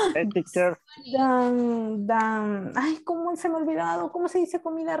 teacher. Ay, ¿cómo se me ha olvidado? ¿Cómo se dice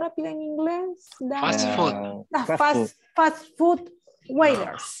comida rápida en inglés? Fast food. Fast food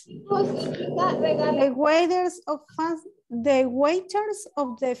waiters. The waiters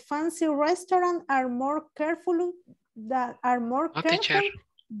of the fancy restaurant are more careful than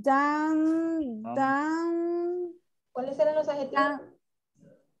 ¿Cuáles eran los adjetivos?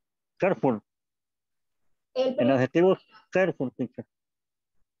 Careful. El adjetivo careful, teacher.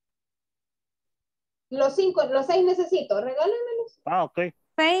 Los 6 necesito, regálenmelos. Ok.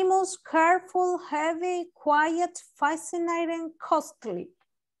 Famous, careful, heavy, quiet, fascinating, costly.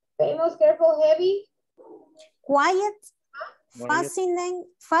 Famous, careful, heavy. Quiet, fascinating,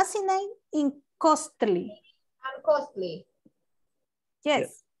 and costly. And costly.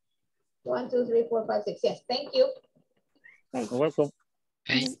 Yes. 1, 2, 3, 4, 5, 6. Yes, thank you. You're welcome.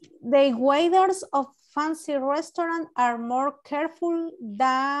 Okay. The waiters of fancy restaurant are more careful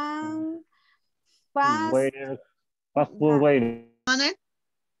than fast food waiters.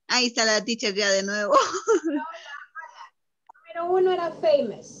 Ahí está la teacher ya de nuevo. Número 1 era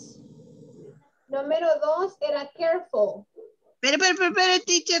famous. Número 2 era careful. Pero,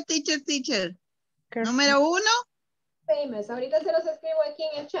 teacher. Careful. Número 1. Famous. Ahorita se los escribo aquí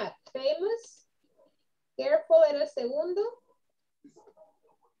en el chat. Famous. Careful era el segundo.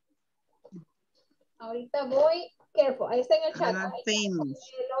 Ahorita voy. Careful. Ahí está en el chat. Famous.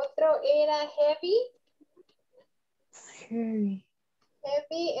 El otro era heavy. Heavy.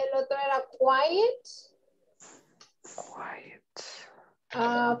 El otro era quiet.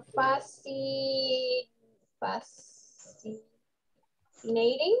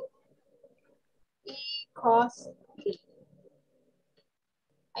 Fascinating. Y costly.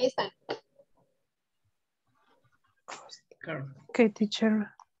 Ahí están. Okay,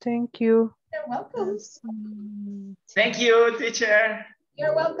 teacher. Thank you. You're welcome. Thank you, teacher.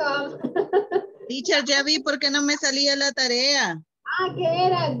 You're welcome. Teacher, ya vi por qué no me salía la tarea. ¿Qué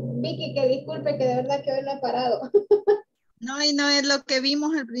era? Vicky, que disculpe que de verdad que hoy no he parado. No, y no es lo que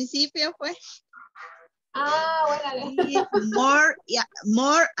vimos al principio, pues. Órale.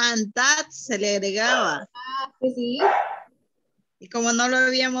 More and that se le agregaba. Sí. Y como no lo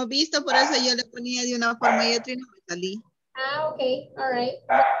habíamos visto, por eso yo le ponía de una forma y otra y no me salí. Ok. All right.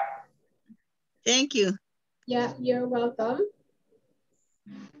 Thank you. Yeah, you're welcome.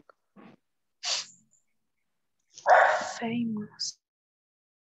 Famous.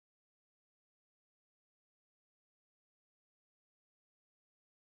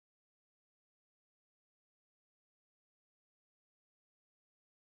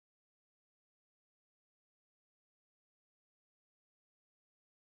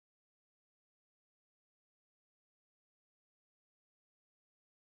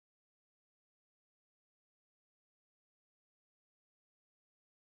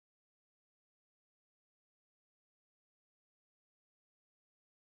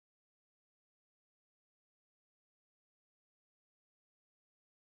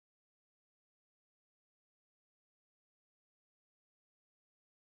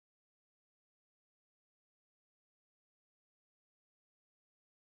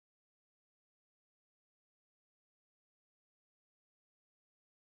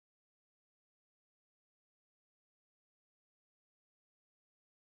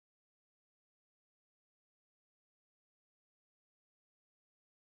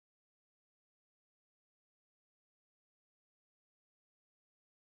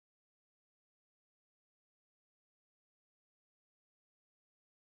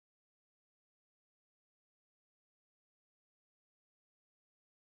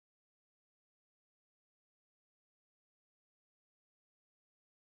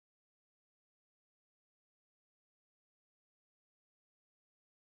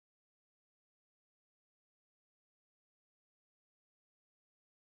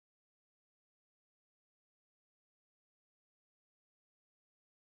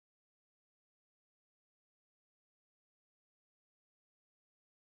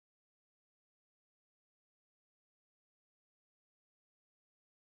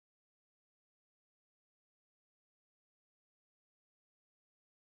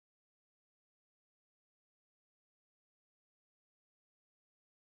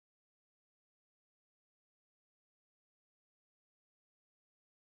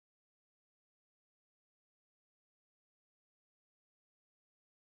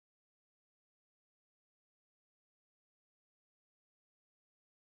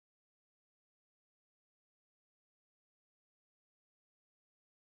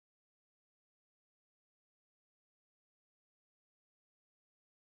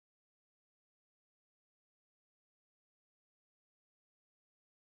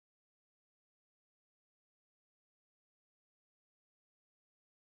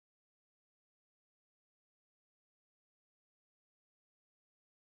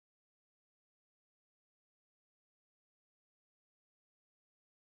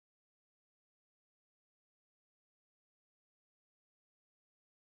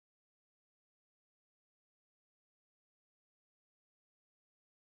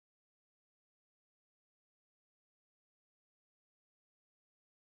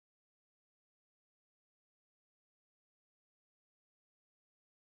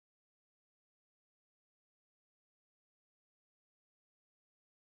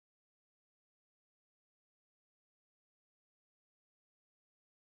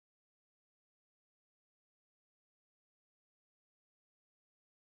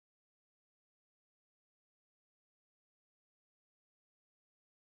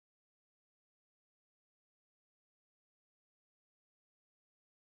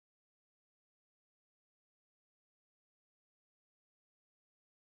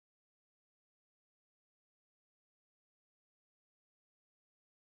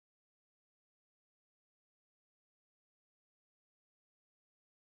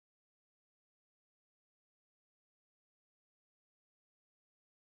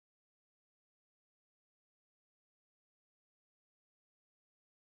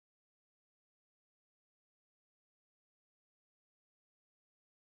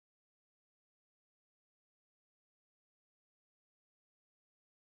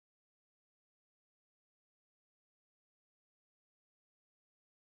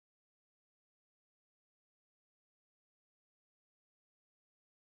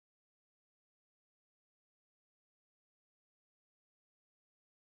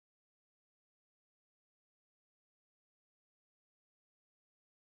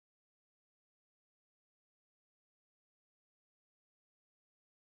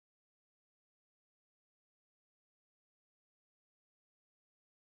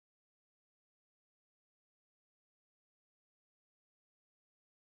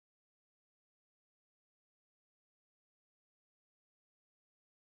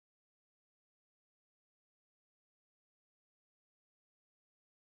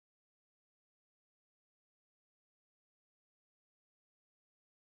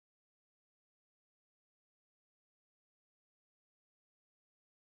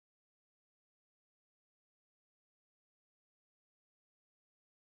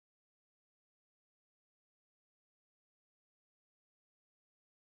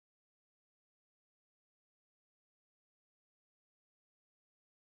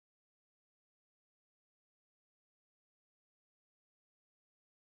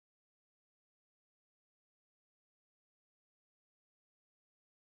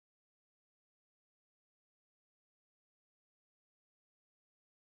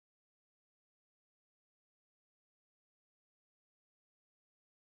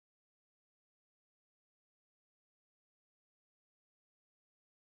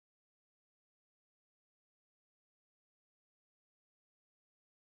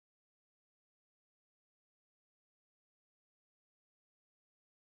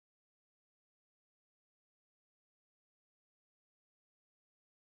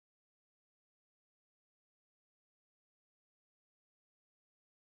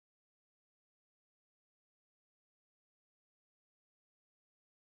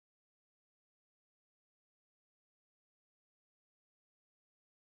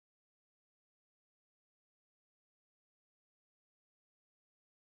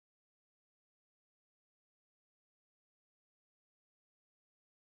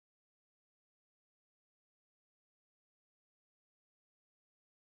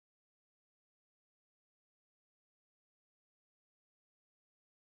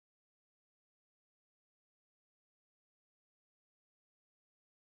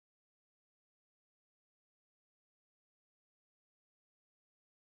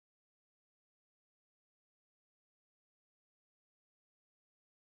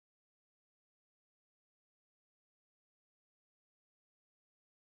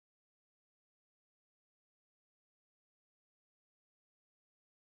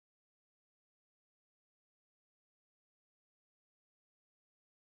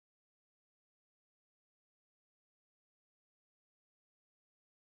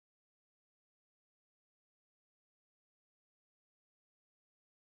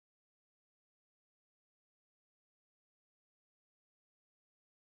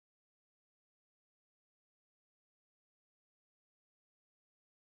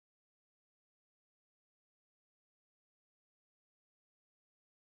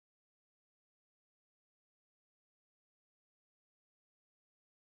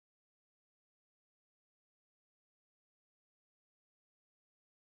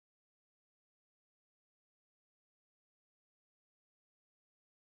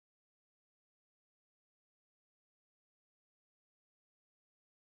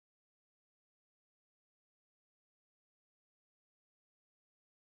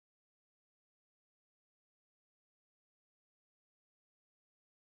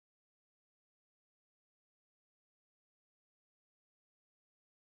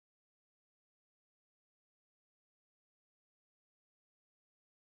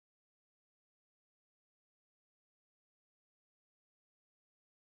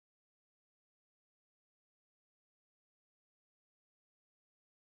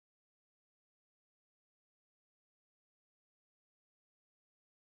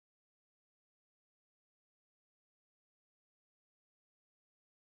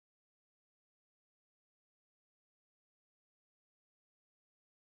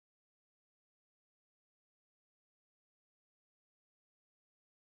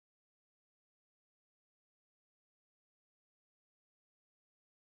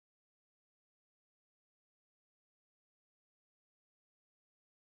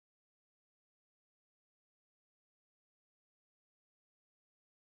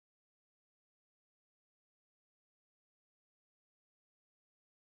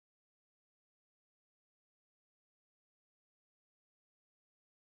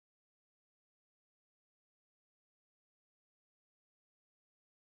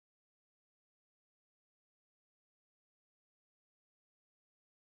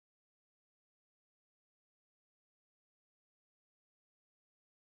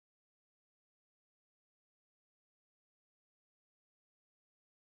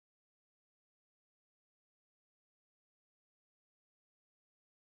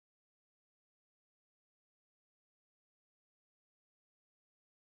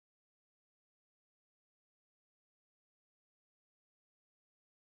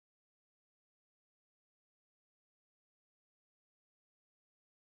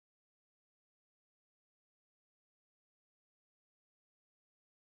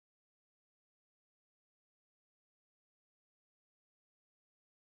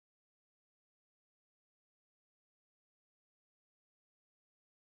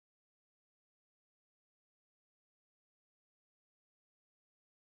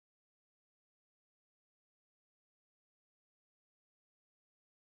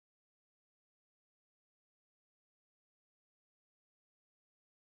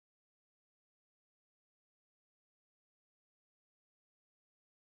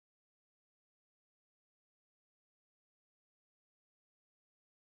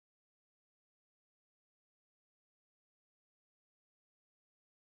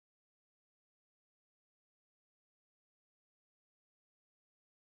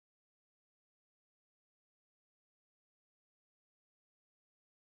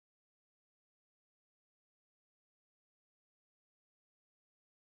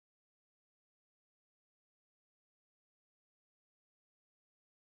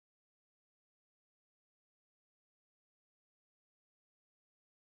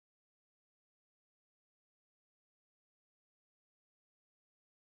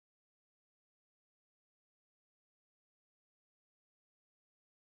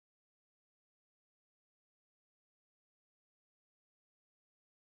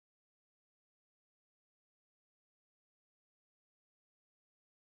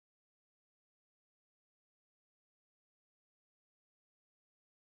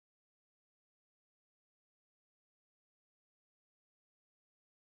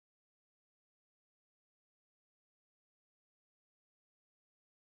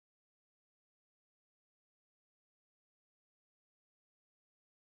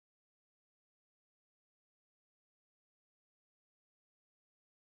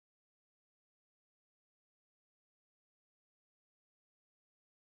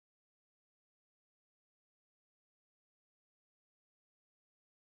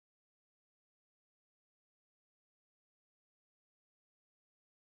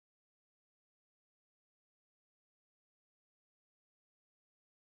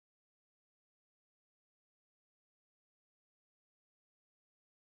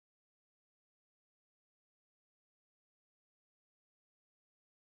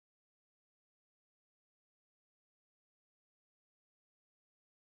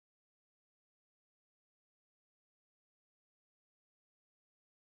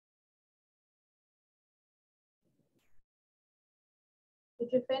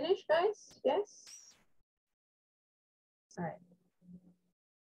 Did you finish, guys? Yes? All right.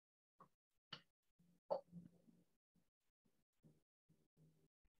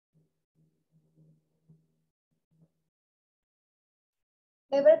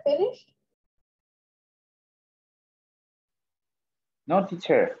 Ever finished? No,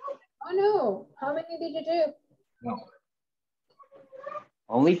 teacher. Oh no, how many did you do? No.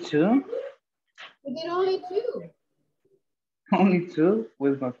 Only 2? You did only 2. Only 2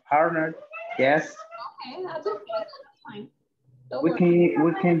 with my partner. Yes. Okay, that's okay. That's fine. Don't We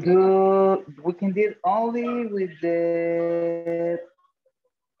worry. can do it only with the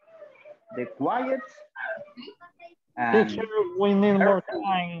quiet. Teacher, we need more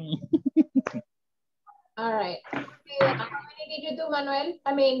time. All right. How many did you do, Manuel?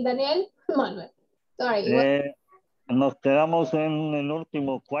 I mean, Daniel? Manuel. Sorry. Nos quedamos en el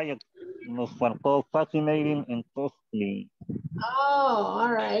último quiet. Nos faltó fascinating and costly. Oh,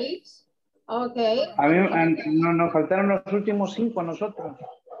 all right. Okay. A mí nos faltaron los últimos 5 a nosotros.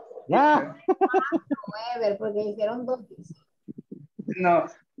 Yeah. Porque hicieron 2. No,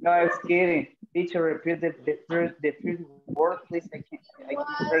 it's kidding. Teacher, repeat the first word, please. I can't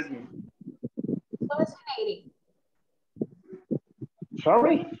hear you. Fascinating.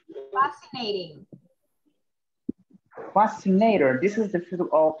 Sorry? Fascinating. Fascinator. This is the first.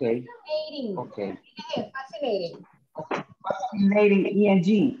 Okay. Fascinating. Okay. Yeah, fascinating. Fascinating.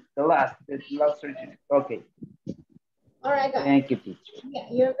 ENG. The last region. Okay. All right, guys. Thank you, teacher. Yeah,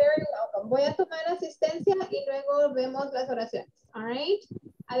 you're very welcome. Voy a tomar asistencia y luego vemos las oraciones. All right.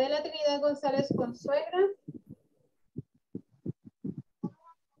 Adela Trinidad González Consuegra.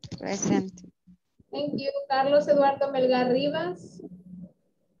 Present. Thank you. Carlos Eduardo Melgar Rivas.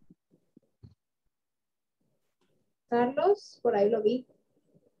 Carlos, por ahí lo vi.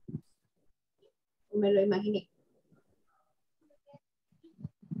 Me lo imaginé.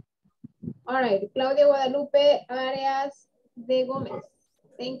 All right. Claudia Guadalupe Arias de Gómez.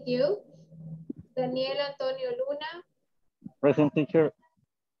 Thank you. Daniel Antonio Luna. Present, teacher.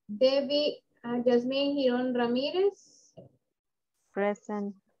 Debbie Yasmín Girón Ramírez.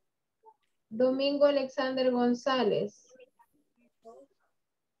 Present. Domingo Alexander González.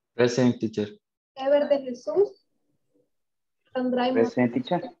 Present, teacher. Ever de Jesús. Sandra Present,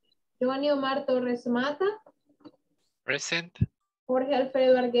 teacher. Johnny Omar Torres Mata. Present. Jorge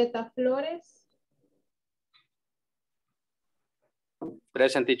Alfredo Argueta Flores.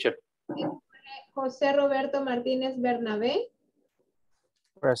 Present, teacher. José Roberto Martínez Bernabé.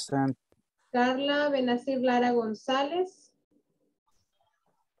 Present. Carla Benacir Lara González.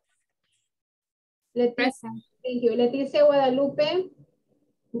 Present. Thank you. Leticia Guadalupe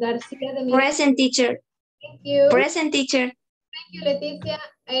García de Miguel. Present, teacher. Thank you. Present, teacher. Thank you, Leticia.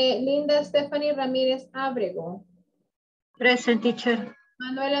 Linda Stephanie Ramírez Ábrego. Present, teacher.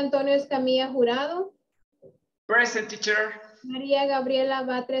 Manuel Antonio Escamilla Jurado. Present, teacher. María Gabriela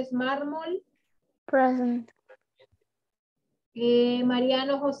Batres Mármol. Present.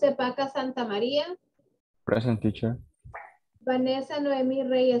 Mariano José Paca Santa María. Present, teacher. Vanessa Noemí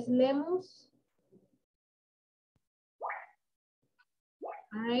Reyes Lemus.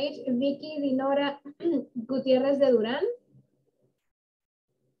 All right. Vicky Dinora Gutiérrez de Durán.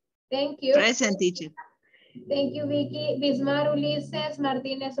 Thank you. Present, teacher. Thank you, Vicky. Bismar Ulises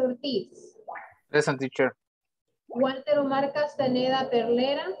Martínez Ortiz. Present, teacher. Walter Omar Castaneda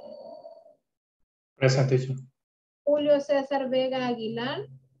Perlera. Present, teacher. Julio César Vega Aguilar.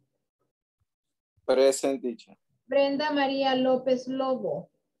 Present, teacher. Brenda María López Lobo.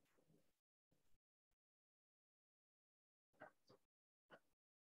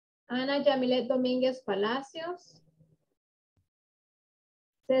 Ana Yamilet Domínguez Palacios.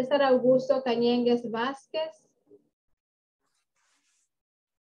 César Augusto Cañénguez Vázquez.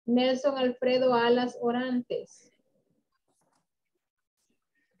 Nelson Alfredo Alas Orantes.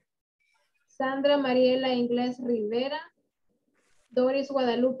 Sandra Mariela Inglés Rivera. Doris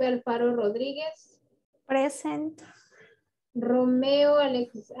Guadalupe Alfaro Rodríguez. Present. Romeo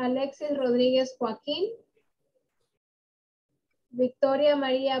Alexis Rodríguez Joaquín. Victoria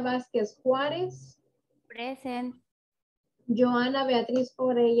María Vázquez Juárez. Present. Joana Beatriz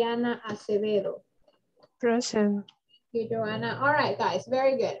Orellana Acevedo. Present. Thank you, Joanna. All right, guys,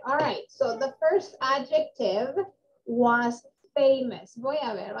 very good. All right, so the first adjective was famous. Voy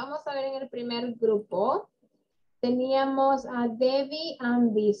a ver, vamos a ver en el primer grupo. Teníamos a Debbie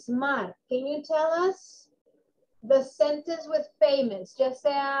and Bismarck. Can you tell us the sentence with famous? Just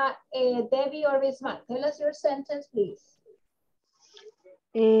sea Debbie or Bismarck. Tell us your sentence, please.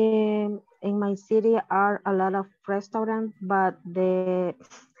 In my city are a lot of restaurants, but the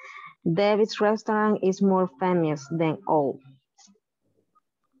David's restaurant is more famous than all.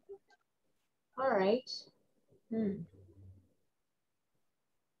 All right.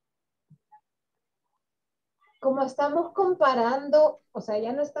 Como estamos comparando, o sea,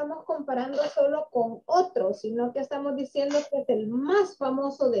 ya no estamos comparando solo con otros, sino que estamos diciendo que es el más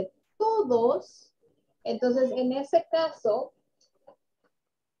famoso de todos. Entonces, en ese caso,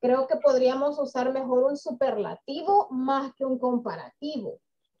 creo que podríamos usar mejor un superlativo más que un comparativo.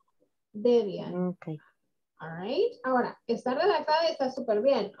 Debian. Okay. All right. Ahora, está redactada y está súper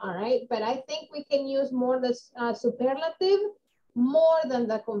bien. All right. But I think we can use more the superlative more than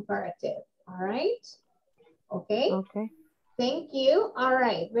the comparative. All right. Okay. Okay. Thank you. All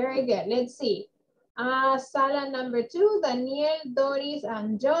right. Very good. Let's see. Sala number 2, Daniel, Doris,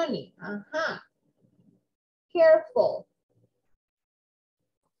 and Johnny. Careful.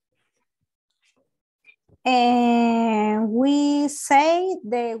 And we say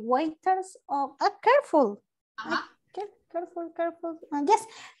the waiters of, careful. Careful. Yes,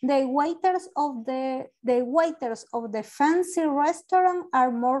 the waiters of the fancy restaurant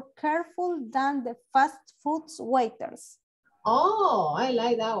are more careful than the fast food waiters. Oh, I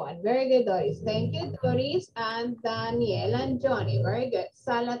like that one. Very good, Doris. Thank you, Doris and Daniel and Johnny. Very good.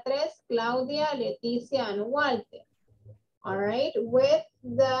 Sala 3, Claudia, Leticia, and Walter. All right, with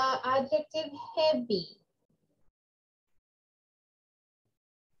the adjective heavy.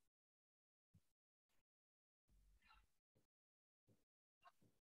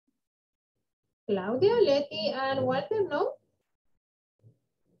 Claudia, Leti, and Walter, ¿no?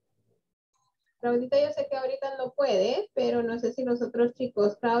 Claudita, yo sé que ahorita no puede, pero no sé si los otros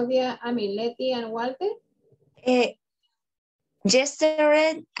chicos, Claudia, Leti, and Walter.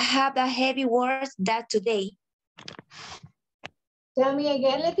 Yesterday had a heavy work than today. Tell me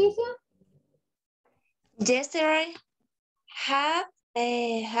again, Leticia. Yesterday had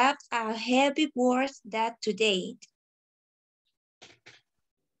a heavy work than today.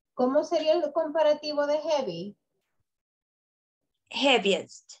 ¿Cómo sería el comparativo de heavy?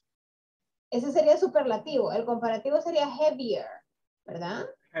 Heaviest. Ese sería superlativo. El comparativo sería heavier, ¿verdad?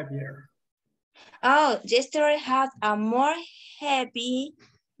 Heavier. Oh, yesterday had a more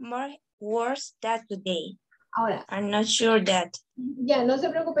worse than today. Ahora. I'm not sure that. Ya, no se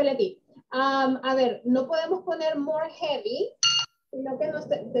preocupe, Leti. A ver, no podemos poner more heavy, sino que nos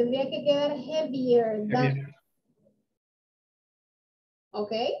tendría que quedar heavier than.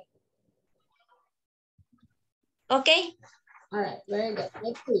 Okay? Okay. All right, very good.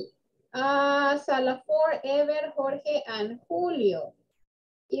 Let's see. Sala 4, Ever, Jorge, and Julio.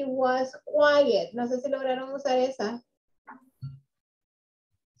 It was quiet. No sé si lograron usar esa.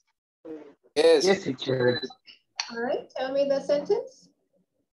 Yes, teacher. All right, tell me the sentence.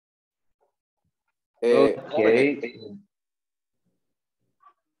 Okay.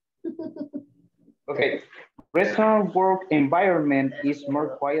 Okay. Restaurant work environment is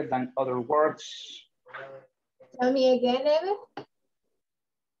more quiet than other works. Tell me again, Evan.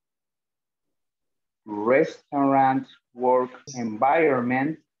 Restaurant work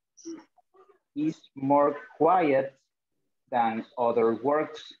environment is more quiet than other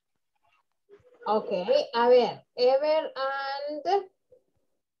works. Okay, a ver, Ever and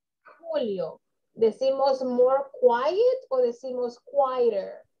Julio. ¿Decimos more quiet o decimos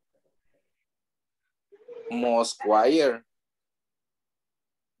quieter? Most quiet.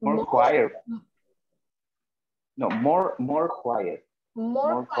 More quiet. No, more quiet.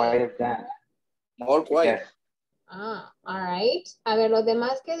 More quiet than. More quiet. Yes. All right. A ver, los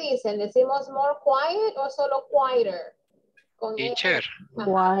demás que dicen, ¿decimos more quiet o solo quieter? Con Teacher.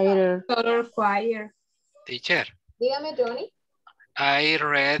 Quieter. Solo quieter. Teacher. Dígame, Johnny. I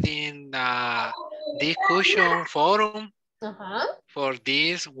read in the discussion forum for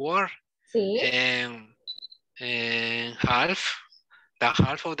this word. Sí. And half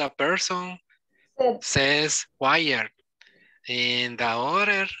of the person says quiet. And the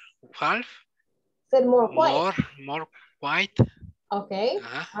other half said more quiet. More quiet. Okay.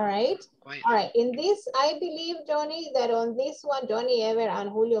 All right. Quiet. All right. In this, I believe, Johnny, that on this one, Johnny, Ever, and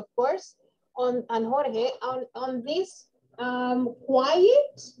Julio, of course, and Jorge, on this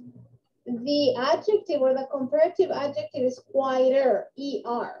quiet, the adjective or the comparative adjective is quieter,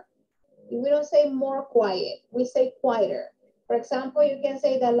 ER. We don't say more quiet, we say quieter. For example, you can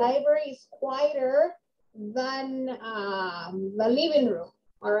say the library is quieter than the living room,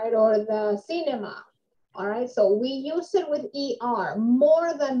 all right, or the cinema, all right? So we use it with ER,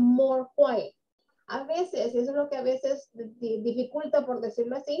 more than more quiet. A veces, eso es lo que a veces dificulta, por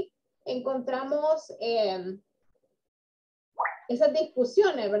decirlo así, encontramos esas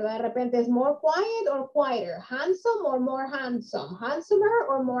discusiones, ¿verdad? De repente es more quiet or quieter, handsome or more handsome, handsomer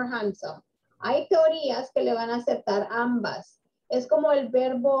or more handsome. Hay teorías que le van a aceptar ambas. Es como el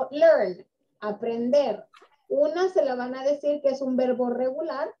verbo learn. aprender. Una se la van a decir que es un verbo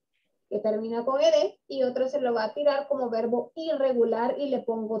regular, que termina con ed, y otro se lo va a tirar como verbo irregular y le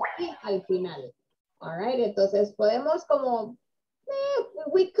pongo t al final. All right, entonces podemos como,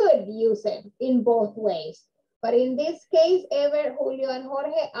 we could use it in both ways. But in this case, Ever, Julio, and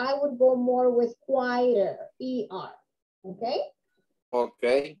Jorge, I would go more with quieter, ER. Okay?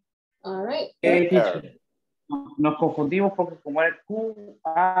 Okay. All right. Teacher, nos confundimos porque como era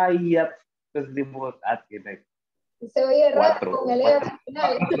QI, pues dimos adjective. Se oye raro Cuatro. con el ER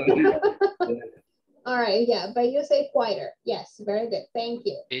al final. All right, yeah, but you say quieter. Yes, very good. Thank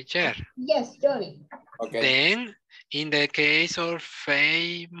you. Teacher. Yes, Johnny. Okay. Then, in the case of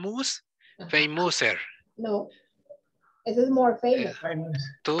famous, famouser. No, this is more famous.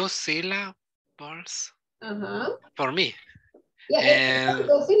 Two syllables Uh-huh. for me. Yeah, And,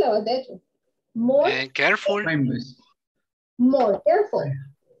 dos sílabas, de hecho. More, and careful. more careful.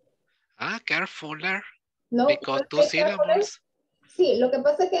 Ah, carefuler. No, Because two careful. syllables. Sí, lo que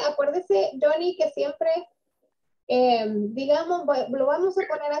pasa es que acuérdese, Johnny, que siempre, digamos, lo vamos a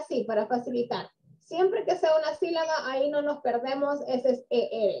poner así para facilitar. Siempre que sea una sílaba, ahí no nos perdemos, ese es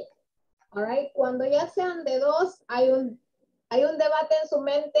ER. All right. Cuando ya sean de dos, hay un debate en su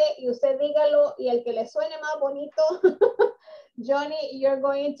mente y usted dígalo y el que le suene más bonito, Johnny, you're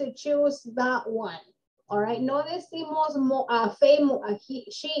going to choose that one. All right. No decimos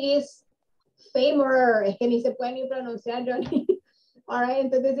she is famer. Es que ni se puede ni pronunciar, Johnny. All right.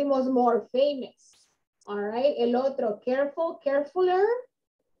 Entonces decimos more famous. All right. El otro, careful, carefuler.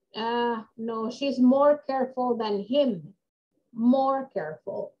 No, she's more careful than him. More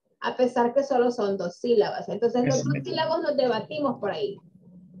careful. A pesar que solo son dos sílabas. Entonces, los dos sílabos nos debatimos por ahí.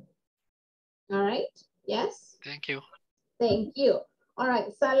 All right. Yes? Thank you. Thank you. All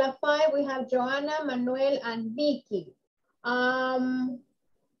right. Sala 5, we have Joanna, Manuel, and Vicky.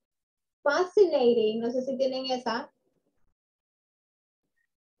 Fascinating. No sé si tienen esa.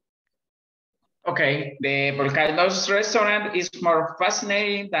 Okay. The Volcano's restaurant is more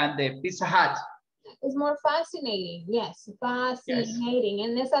fascinating than the Pizza Hut. It's more fascinating. Yes, fascinating. Yes.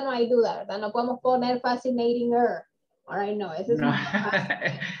 En esa no hay duda, ¿verdad? No podemos poner fascinating-er. All right, no. Ese es no.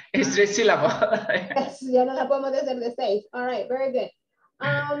 Es tres sílabos. Yes, ya no la podemos hacer de 6. All right, very good.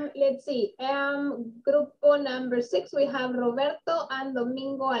 Let's see. Grupo number 6, we have Roberto and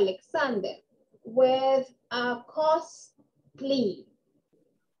Domingo Alexander with costly.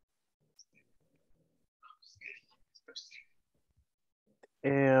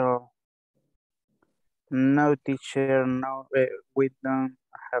 No, teacher, no, we don't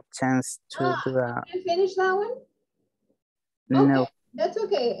have chance to do that. Did you finish that one? No. Okay, that's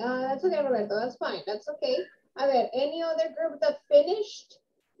okay. That's okay, Roberto. That's fine. That's okay. A ver, any other group that finished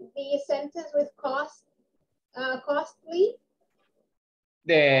the sentence with costly?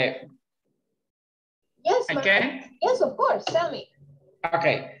 Yes, okay. Yes, of course. Tell me.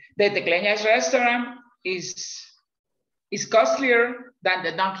 Okay. The Tecleñas restaurant is costlier than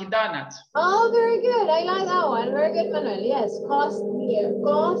the Dunkin' Donuts. Oh, very good. I like that one. Very good, Manuel. Yes, costlier.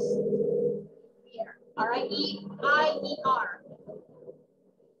 Costlier. All right, E-I-E-R.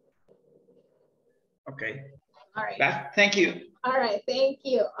 Okay. All right. Thank you. All right, thank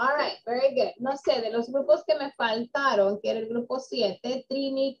you. All right, very good. No sé, de los grupos que me faltaron, que era el grupo 7,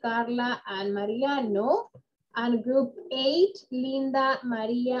 Trini, Carla, and Mariano. And group 8, Linda,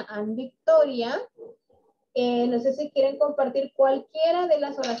 María, and Victoria. No sé si quieren compartir cualquiera de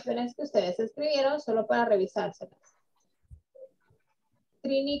las oraciones que ustedes escribieron, solo para revisárselas.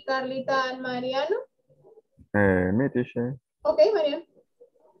 Trini, Carlita, and Mariano. Me, teacher. Okay, Mariano.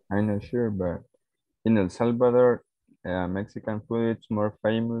 I'm not sure, but in El Salvador, Mexican food is more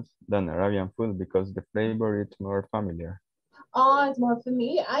famous than Arabian food because the flavor is more familiar. Oh, it's more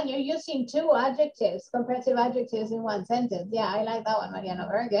familiar. And you're using 2 adjectives, comparative adjectives in one sentence. Yeah, I like that one, Mariano.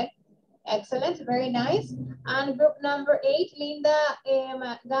 Very good. Excellent. Very nice. And group number 8, Linda,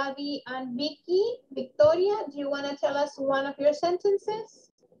 Gabi, and Vicky. Victoria, do you want to tell us one of your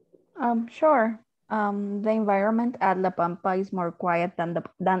sentences? Sure. The environment at La Pampa is more quiet than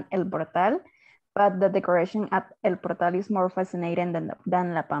El Portal, but the decoration at El Portal is more fascinating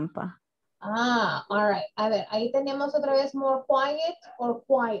than La Pampa. Ah, all right. A ver, ahí tenemos otra vez more quiet or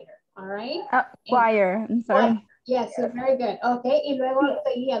quieter, all right? Quieter, I'm sorry. Quiet. Yes, very good. Okay, y luego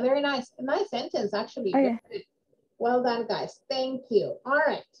seguía, very nice. Nice sentence, actually. Okay. Well done, guys. Thank you. All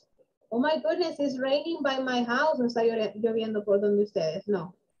right. Oh my goodness, it's raining by my house. No está lloviendo por donde ustedes.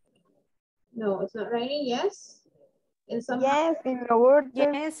 No. No, it's not raining, yes? In some yes, in the world,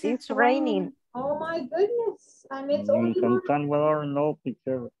 yes, it's raining. Oh my goodness. And it's only in Salvador, no,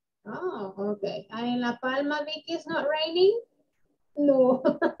 teacher. Oh, okay. And in La Palma, Vicky, it's not raining? No.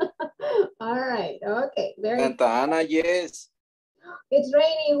 All right. Okay. Very good. Santa Ana, yes. It's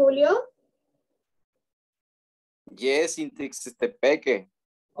raining, Julio. Yes, in Textepeque.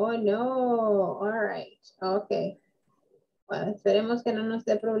 Oh, no. All right. Okay. Bueno, esperemos que no nos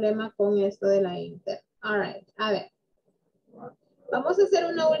dé problema con esto de la Inter. All right. A ver. Vamos a hacer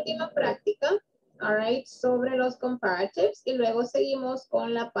una última práctica. All right. Sobre los comparatives. Y luego seguimos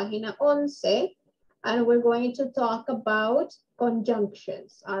con la página 11. And we're going to talk about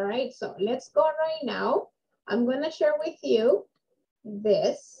conjunctions. All right. So let's go right now. I'm going to share with you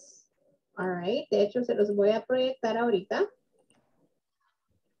this. All right. De hecho, se los voy a proyectar ahorita.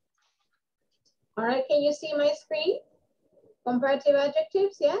 All right. Can you see my screen? Comparative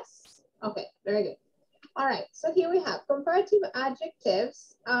adjectives, yes? Okay, very good. All right, so here we have comparative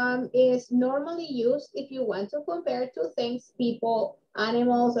adjectives is normally used if you want to compare two things, people,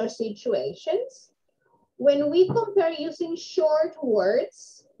 animals, or situations. When we compare using short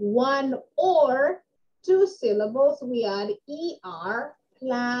words, one or two syllables, we add ER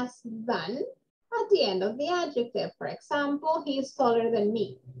plus than at the end of the adjective. For example, he's taller than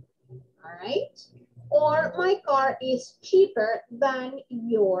me. All right. Or my car is cheaper than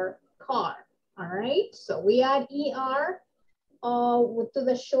your car. All right. So we add ER to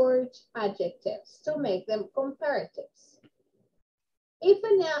the short adjectives to make them comparatives. If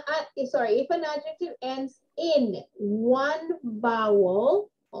an adjective ends in one vowel,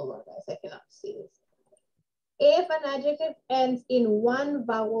 hold on guys, I cannot see this. If an adjective ends in one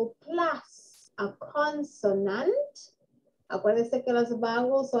vowel plus a consonant, acuérdense que los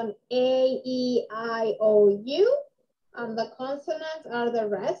vowels son A, E, I, O, U, and the consonants are the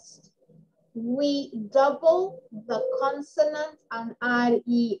rest. We double the consonant and add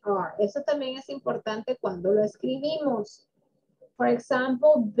ER. Eso también es importante cuando lo escribimos. For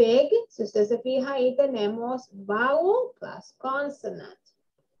example, big, si usted se fija ahí tenemos vowel plus consonant.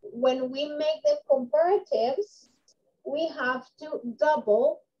 When we make the comparatives, we have to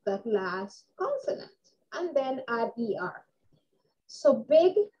double the last consonant and then add ER. So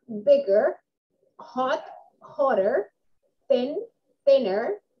big, bigger, hot, hotter, thin,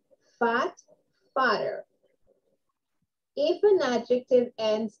 thinner, fat, fatter. If an adjective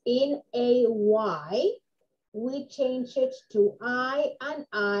ends in AY, we change it to I and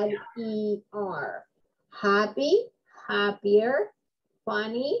add ER. Happy, happier,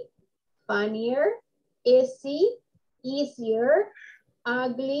 funny, funnier, easy, easier,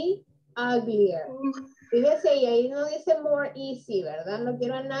 ugly, uglier. Fíjese, y ahí no dice more easy, ¿verdad? No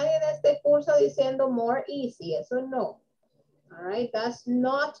quiero a nadie de este curso diciendo more easy. Eso no. All right, that's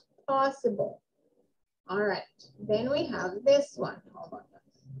not possible. All right, then we have this one. Hold on.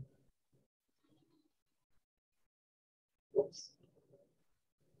 Oops.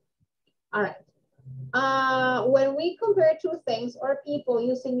 All right. When we compare two things or people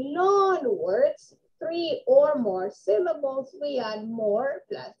using long words, 3 or more syllables, we add more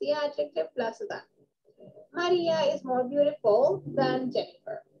plus the adjective plus that. Maria is more beautiful than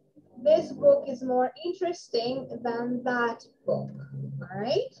Jennifer. This book is more interesting than that book. All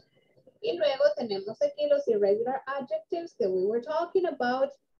right. Y luego tenemos aquí los irregular adjectives that we were talking about.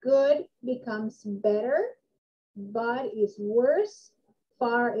 Good becomes better. Bad is worse.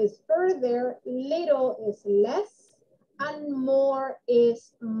 Far is further. Little is less. And more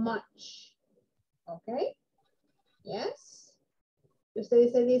is much. Okay. Yes.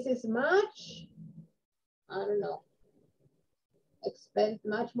 Usted dice this is much. I don't know.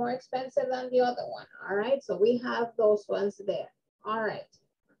 Much more expensive than the other one. All right. So we have those ones there. All right.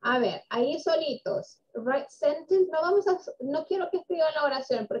 A ver, ahí solitos. Right sentence. No quiero que escriban la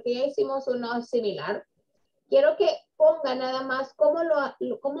oración porque ya hicimos uno similar. Quiero que ponga nada más cómo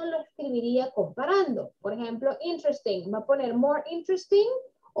lo escribiría comparando. Por ejemplo, interesting. ¿Va a poner more interesting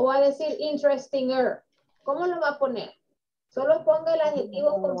o va a decir interestinger? ¿Cómo lo va a poner? Solo ponga el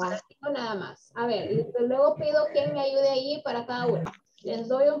adjetivo comparativo nada más. A ver, y luego pido quien me ayude allí para cada uno. Les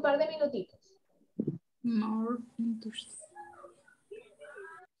doy un par de minutitos. More interesting.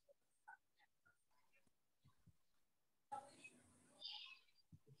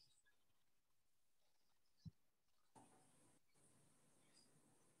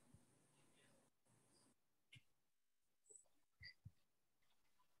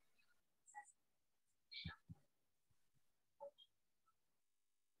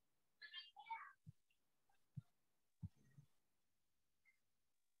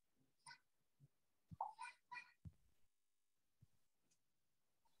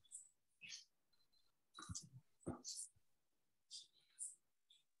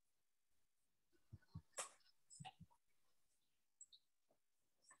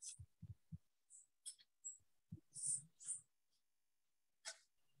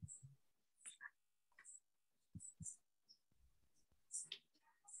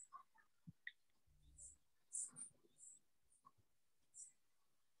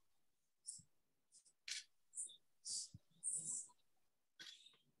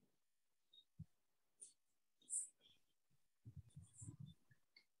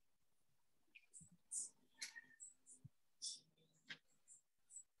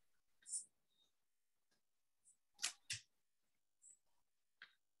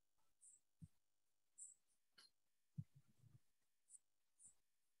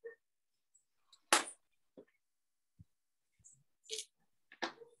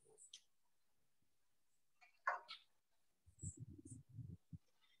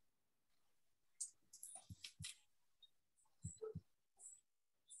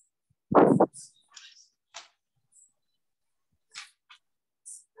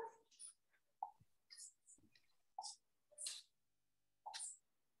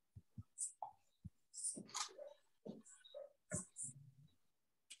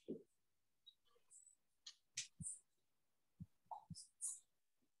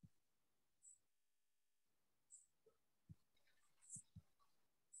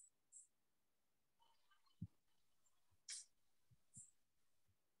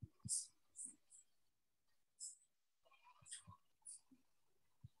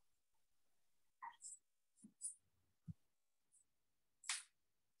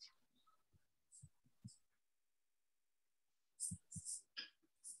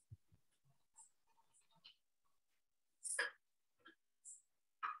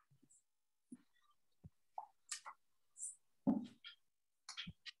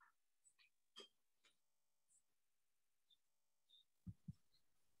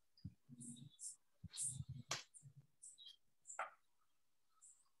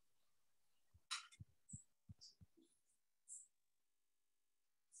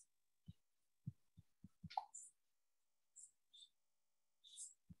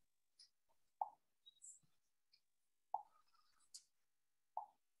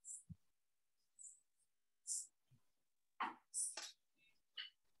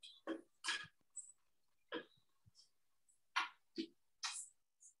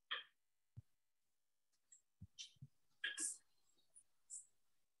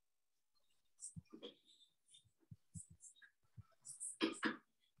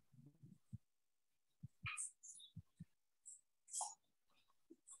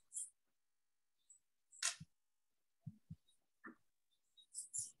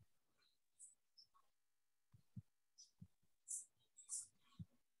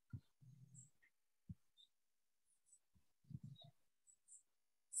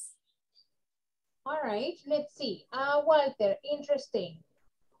 All right, let's see. Walter, interesting.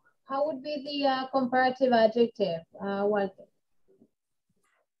 How would be the comparative adjective, Walter?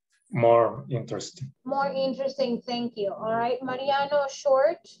 More interesting. More interesting, thank you. All right, Mariano,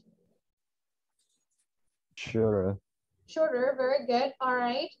 short. Sure. Shorter, very good. All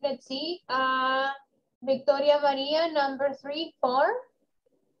right, let's see. Victoria Maria, number 3, for?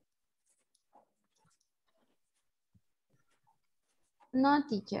 No,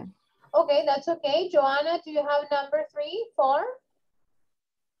 teacher. Okay, that's okay. Joanna, do you have number 3, for?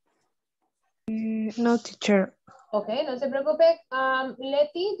 No, teacher. Okay, no se preocupe.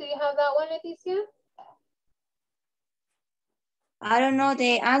 Leti, do you have that one, Leticia? I don't know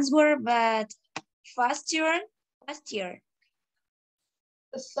the answer, but faster.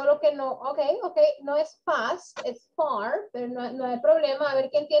 Solo que no, okay, no es fast, es far, pero no hay problema. A ver,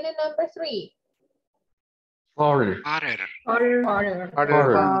 ¿quién tiene number 3? Farther.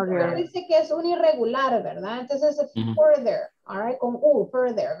 Dice que es un irregular, ¿verdad? Entonces es further, all right, con U,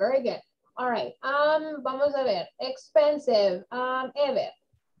 further, very good. All right, vamos a ver, expensive, Ever.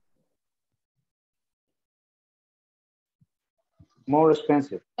 More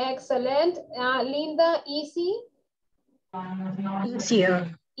expensive. Excellent. Linda, easy?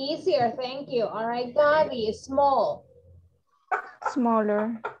 Easier. Easier, thank you. All right, Gabi, small.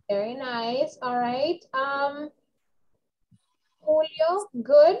 Smaller. Very nice, all right. Julio,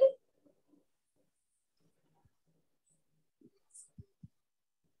 good.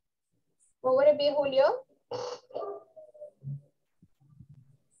 What would it be, Julio?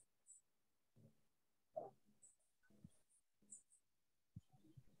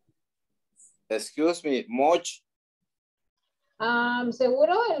 Excuse me, much.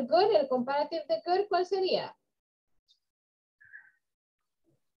 Seguro, el good, el comparative de good, ¿cuál sería?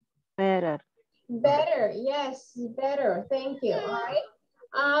 Better. Better, yes, better, thank you, all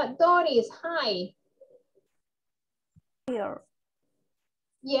right. Doris, hi. Higher.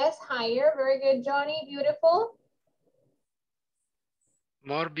 Yes, higher, very good, Johnny, beautiful.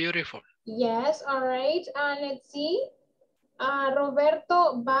 More beautiful. Yes, all right, let's see.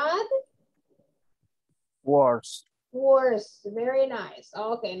 Roberto, bad? Worse. Worse, very nice.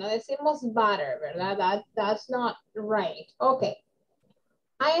 Okay, no decimos better, ¿verdad? That's not right. Okay.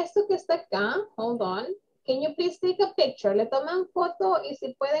 Esto que está acá, hold on. Can you please take a picture? Le toman foto y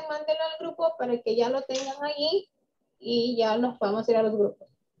si pueden, mándenlo al grupo para que ya lo tengan ahí y ya nos podemos ir a los grupos.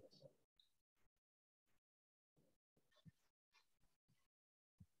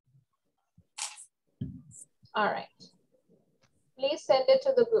 All right. Please send it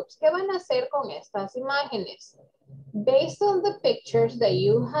to the groups. ¿Qué van a hacer con estas imágenes? Based on the pictures that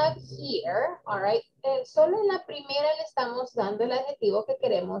you have here, all right, solo en la primera le estamos dando el adjetivo que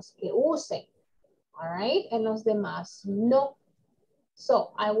queremos que usen, all right, en los demás no.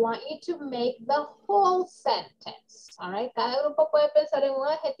 So, I want you to make the whole sentence, all right. Cada grupo puede pensar en un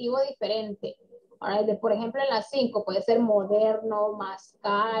adjetivo diferente, all right. Por ejemplo, en las 5 puede ser moderno, más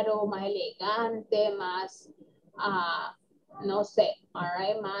caro, más elegante, más... no sé, all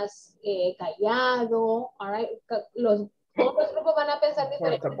right, más callado, all right, todos los grupos van a pensar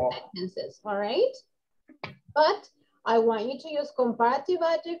diferentes sentences, all right, but I want you to use comparative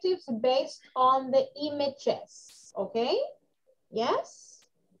adjectives based on the images, okay, yes,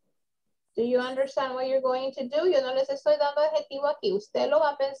 do you understand what you're going to do? Yo no les estoy dando adjetivo aquí, usted lo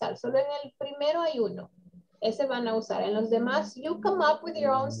va a pensar, solo en el primero hay uno, ese van a usar, en los demás, you come up with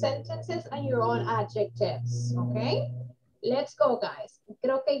your own sentences and your own adjectives, okay. Let's go, guys.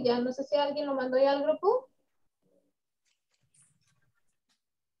 Creo que ya, no sé si alguien lo mandó ya al grupo.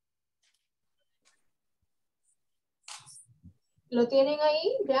 ¿Lo tienen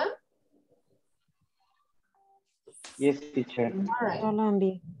ahí ya? Yes, teacher. All right.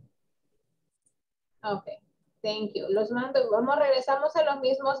 Okay, thank you. Los mando, regresamos a los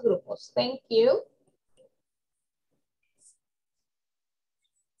mismos grupos. Thank you.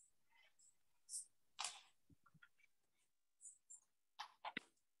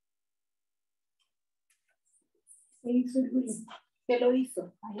 ¿Qué hizo el Lule? ¿Qué lo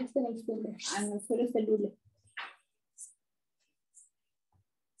hizo? Ahí está el Lule. No, solo es el Lule.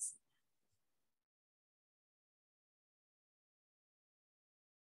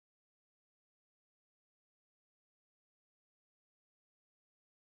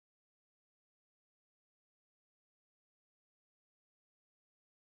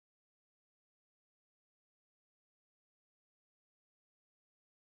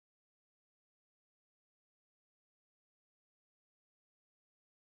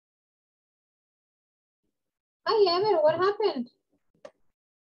 Hi, Ever, what happened?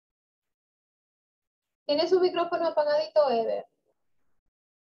 ¿Tiene su micrófono apagadito, Ever?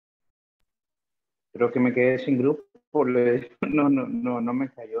 Creo que me quedé sin grupo. No me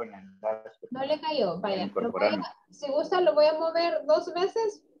cayó en el enlace. No le cayó, vaya. Incorporarme. Si gusta, lo voy a mover 2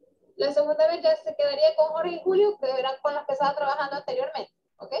 veces. La segunda vez ya se quedaría con Jorge y Julio, que eran con los que estaba trabajando anteriormente.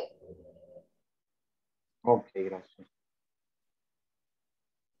 ¿Ok? Ok, gracias.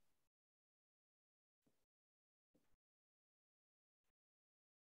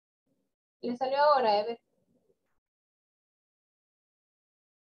 Le salió ahora, Ever.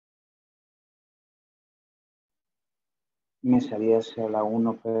 Me salía hacia la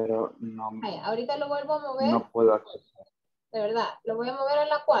 1, pero no, Vaya, ahorita lo vuelvo a mover. no puedo acceder. De verdad, lo voy a mover a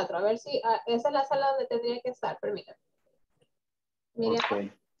la 4. A ver si esa es la sala donde tendría que estar. Permítame. Mire.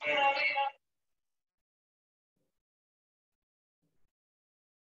 Ok.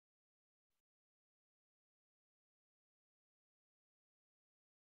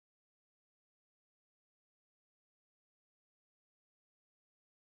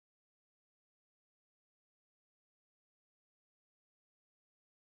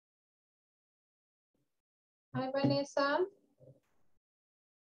 Hi, Vanessa.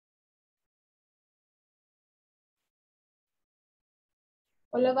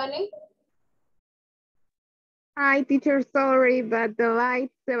 Hola, Vane. Hi, teacher, sorry, but the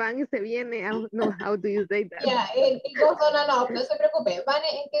lights se van y se viene. I don't know how do you say that. Yeah, it goes on and off. No se preocupe.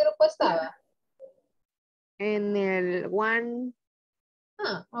 Vane, ¿en qué grupo estaba? En el one.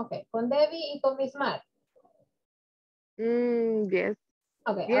 Ah, ok. Con Debbie y con Bismarck. Yes.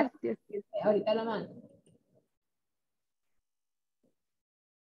 Ok, Yes, ahora, yes. ahorita lo mando.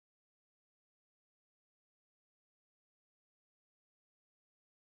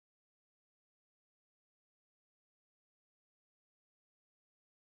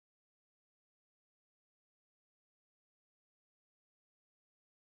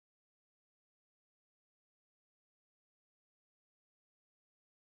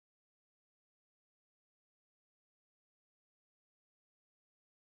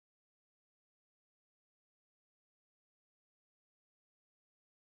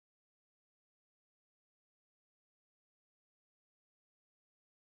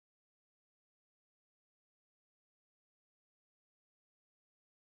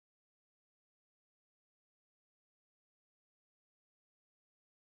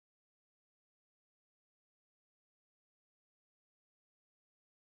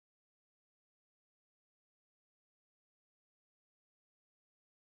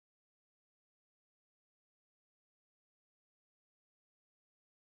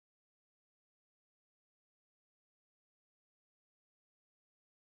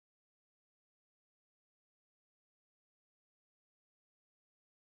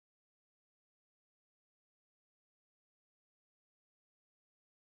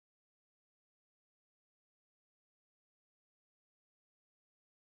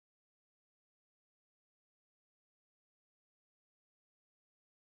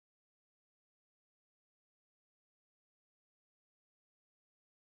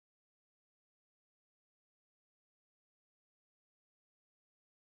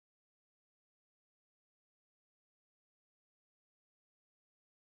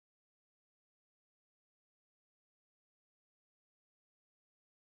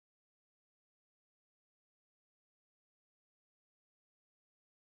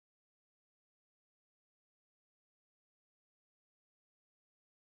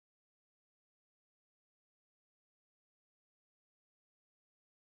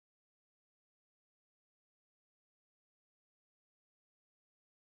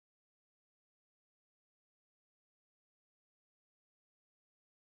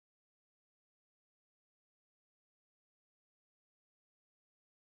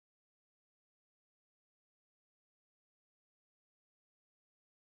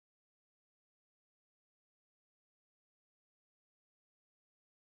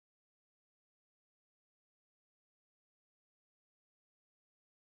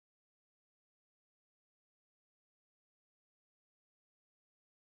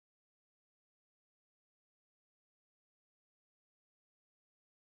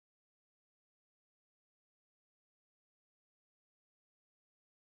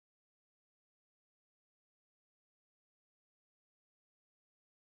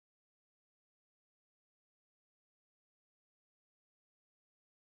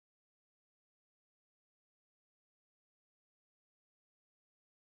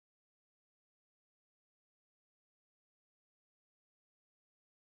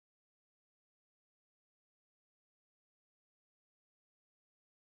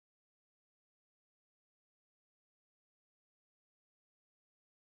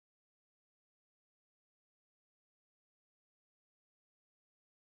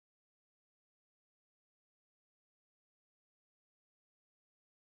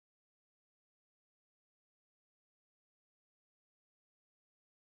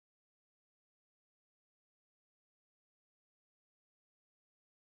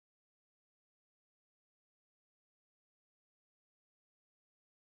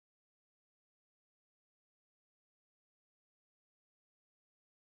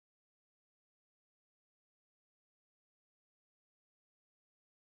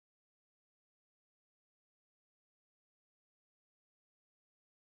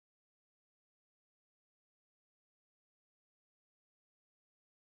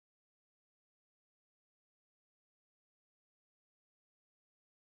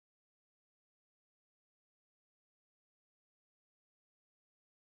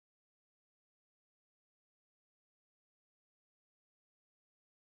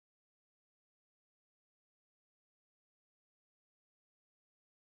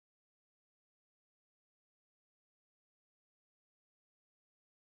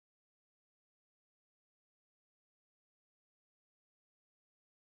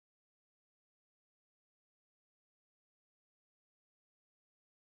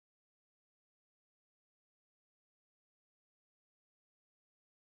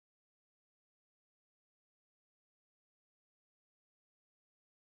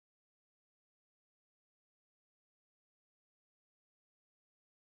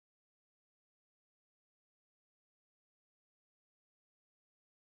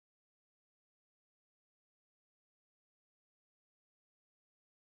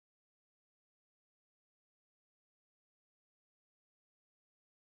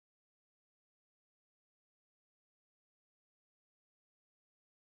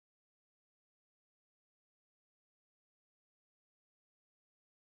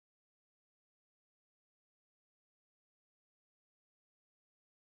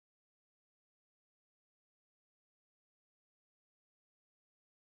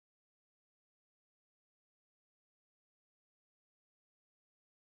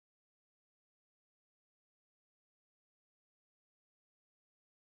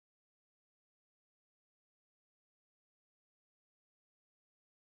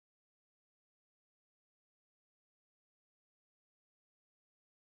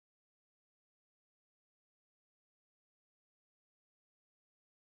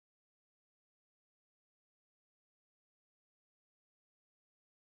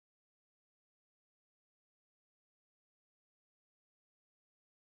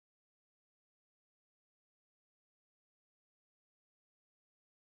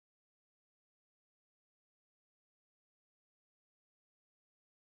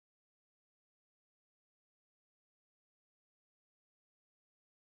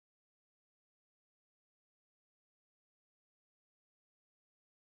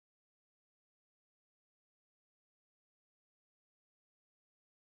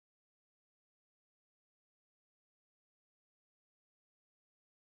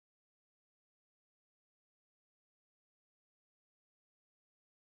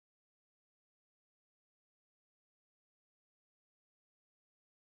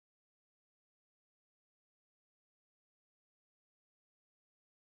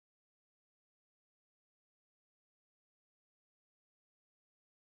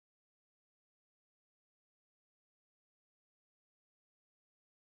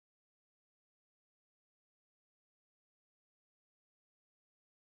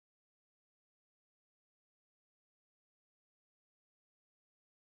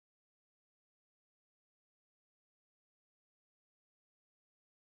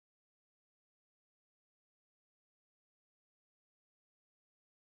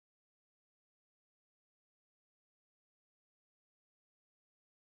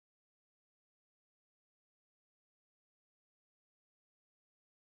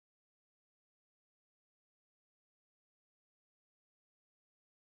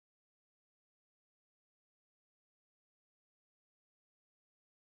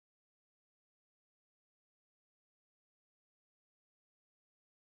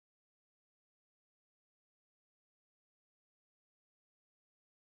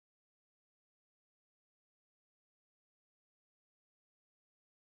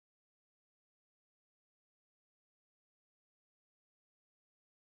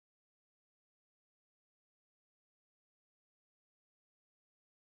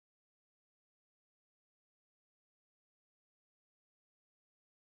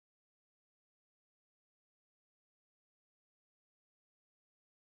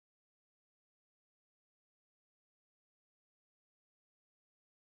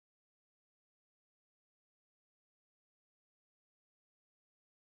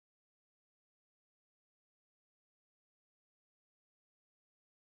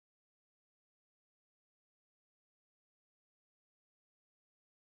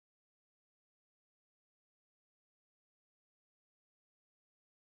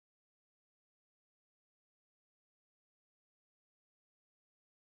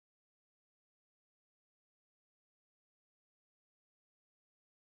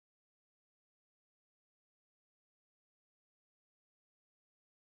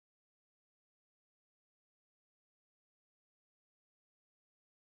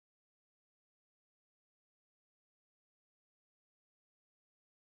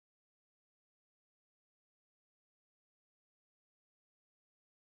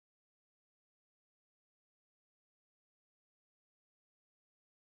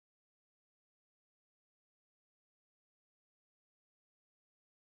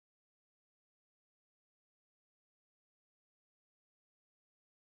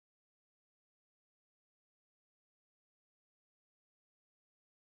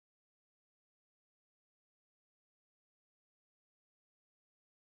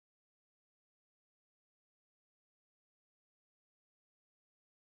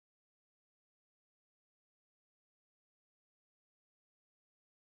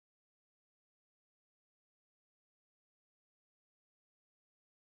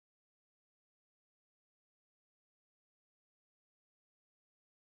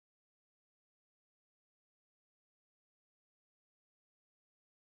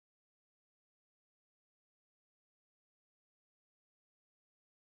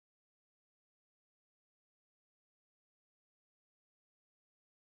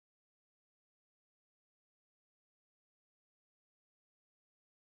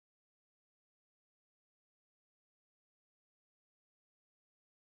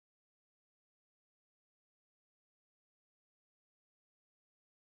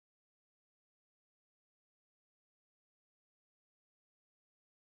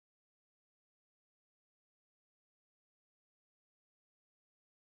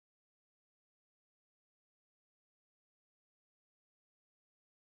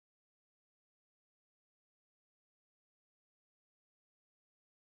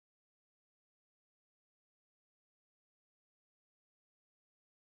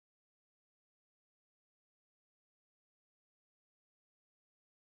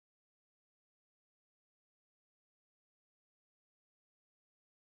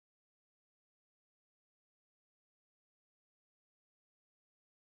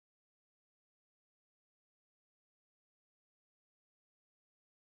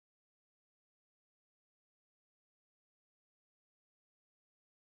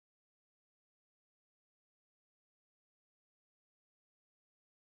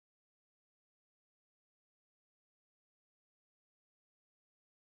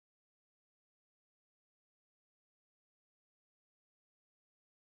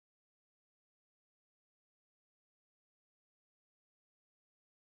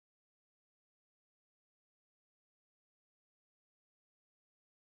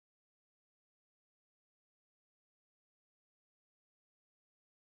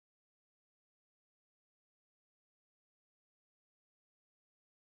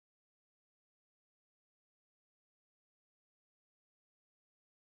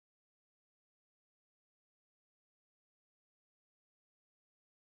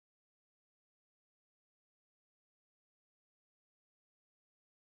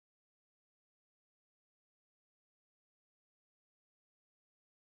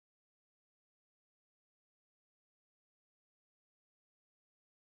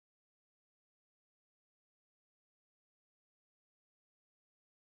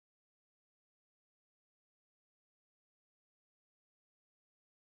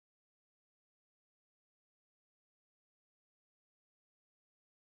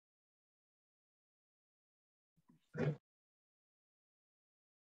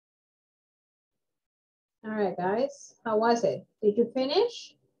 All right, guys, how was it? Did you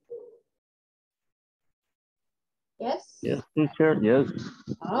finish? Yes? Yes, teacher, yes.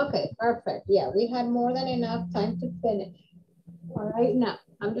 Okay, perfect. Yeah, we had more than enough time to finish. All right, now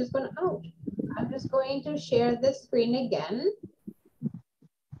I'm just going to share the screen again.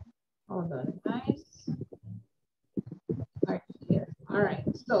 Hold on, guys. Right here. All right,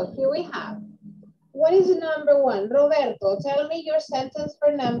 so here we have. What is number one? Roberto, tell me your sentence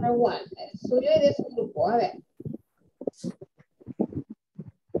for number one. El suyo y de su grupo. A ver.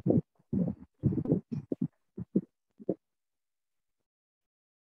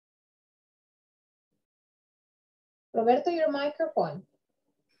 Roberto, your microphone.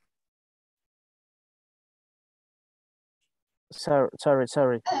 Sorry. That's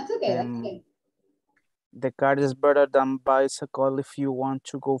okay, that's okay. The car is better than bicycle if you want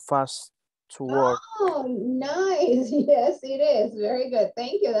to go fast to work. Oh, nice. Yes, it is. Very good.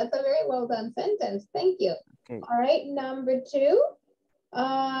 Thank you. That's a very well done sentence. Thank you. Okay. All right, number two.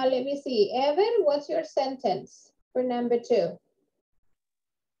 Let me see. Evan, what's your sentence for number two?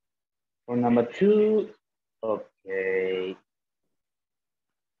 For number two, okay.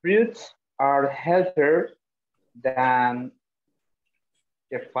 Fruits are healthier than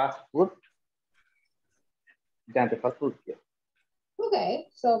the fast food. Yeah. Okay,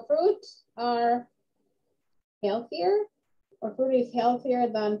 so fruits are healthier, or fruit is healthier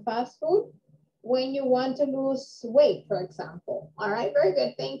than fast food when you want to lose weight, for example. All right, very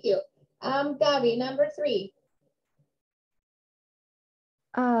good. Thank you. Gabby, number three.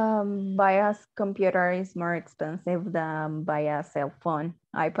 Buy a computer is more expensive than buy a cell phone,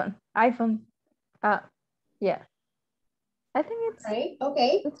 iPhone. Yeah. I think it's right.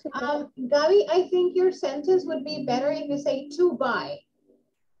 Okay. Gabby, I think your sentence would be better if you say to buy.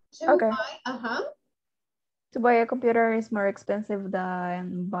 To buy, To buy a computer is more expensive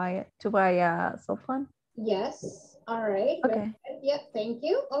than to buy a cell phone. Yes. All right. Okay. Yeah, thank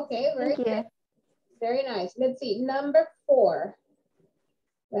you. Okay, very Thank you. good. Very nice. Let's see. Number four.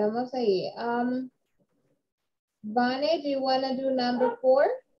 Vamos ahí. Vane, do you want to do number four?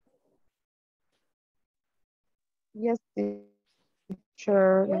 Yes,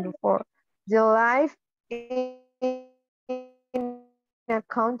 teacher. Number four. The life in a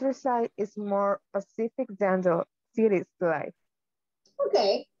countryside is more pacific than the city's life.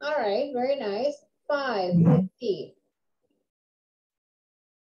 Okay. All right. Very nice. Five. Let's see.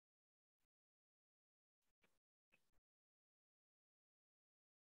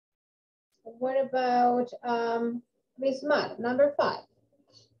 What about Miss Mar, number five?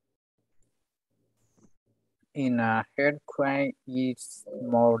 In a earthquake, it's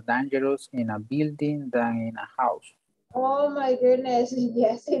more dangerous in a building than in a house. Oh my goodness.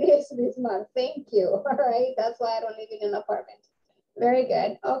 Yes, it is, Miss Mar. Thank you. All right. That's why I don't live in an apartment. Very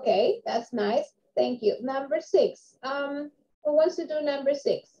good. Okay. That's nice. Thank you. Number six. Who wants to do number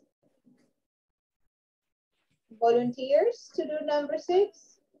six? Volunteers to do number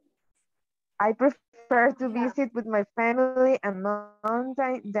six? I prefer to visit with my family a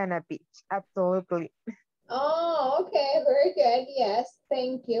mountain than a beach. Absolutely. Oh, okay. Very good. Yes.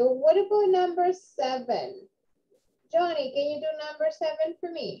 Thank you. What about number seven? Johnny, can you do number seven for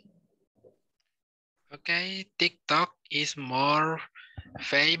me? Okay, TikTok is more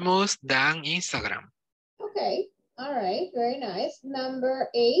famous than Instagram. Okay. All right. Very nice. Number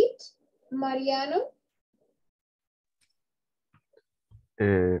eight, Mariano.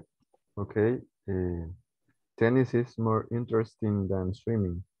 Okay. Tennis is more interesting than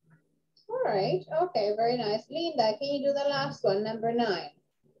swimming. All right. Okay. Very nice. Linda, can you do the last one, number nine?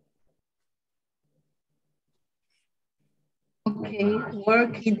 Okay,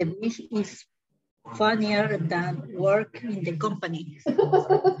 work in the beach is funnier than work in the company.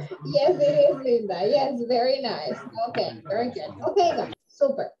 Yes, it is, Linda. Yes, very nice. Okay, very good. Okay, guys,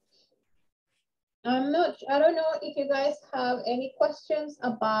 super. I don't know if you guys have any questions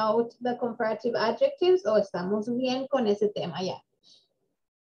about the comparative adjectives o estamos bien con ese tema ya.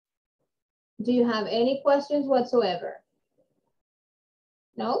 Do you have any questions whatsoever?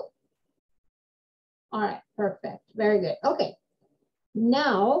 No? All right, perfect. Very good. Okay.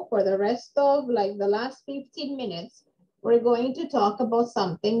 Now, for the rest of like the last 15 minutes, we're going to talk about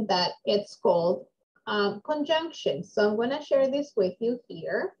something that it's called conjunctions. So I'm going to share this with you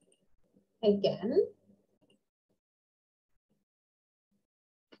here again.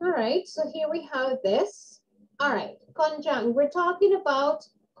 All right, so here we have this. All right, we're talking about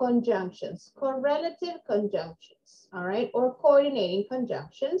conjunctions, correlative conjunctions, all right, or coordinating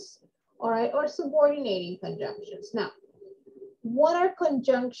conjunctions, all right, or subordinating conjunctions. Now, What are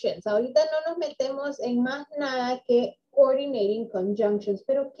conjunctions? Ahorita no nos metemos en más nada que coordinating conjunctions.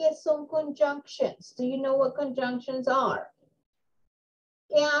 Pero ¿qué son conjunctions? Do you know what conjunctions are?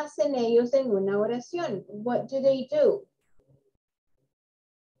 ¿Qué hacen ellos en una oración? What do they do?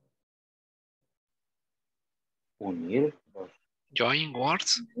 Unir. Join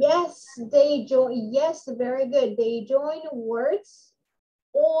words. Yes, they join. Yes, very good. They join words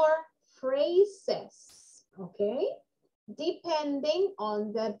or phrases. Okay. Depending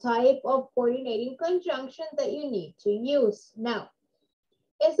on the type of coordinating conjunction that you need to use. Now,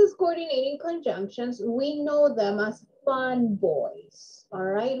 esas coordinating conjunctions, we know them as fun boys. All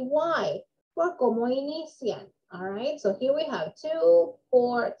right, why? Por cómo inician. All right, so here we have 2,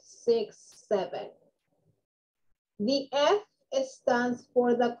 4, 6, 7. The F stands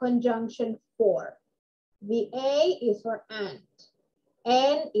for the conjunction for. The A is for and.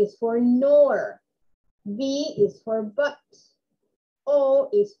 N is for nor. B is for but. O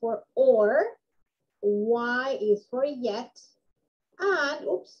is for or. Y is for yet.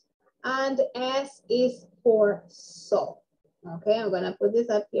 And S is for so. Okay, I'm gonna put this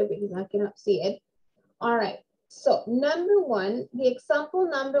up here because I cannot see it. All right, so number one, the example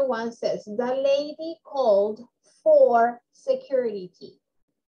number one says, the lady called for security.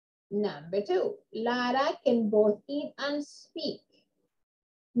 Number two, Lara can both eat and speak.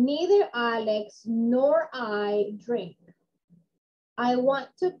 Neither Alex nor I drink. I want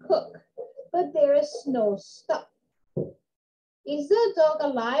to cook, but there is no stop. Is the dog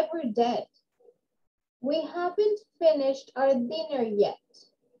alive or dead? We haven't finished our dinner yet.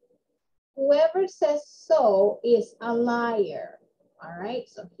 Whoever says so is a liar. All right,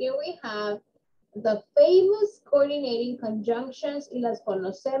 so here we have the famous coordinating conjunctions y las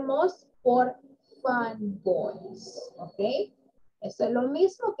conocemos por fun boys. Ok, esto es lo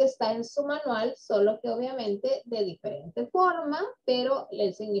mismo que está en su manual, solo que obviamente de diferente forma, pero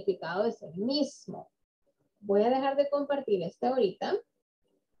el significado es el mismo. Voy a dejar de compartir este ahorita.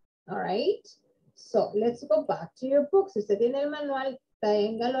 All right. So, let's go back to your book. Si usted tiene el manual,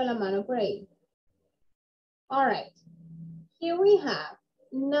 téngalo a la mano por ahí. All right. Here we have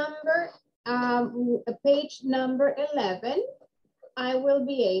page number 11. I will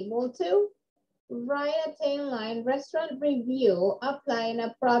be able to write a 10-line restaurant review applying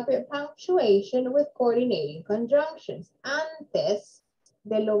appropriate punctuation with coordinating conjunctions. Antes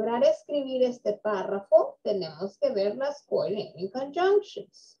de lograr escribir este párrafo, tenemos que ver las coordinating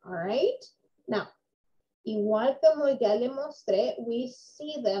conjunctions. All right. Now, igual como ya le mostré, we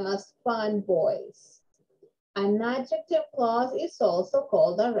see them as fun boys. An adjective clause is also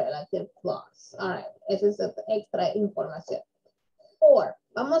called a relative clause. All right, esa es extra información. For,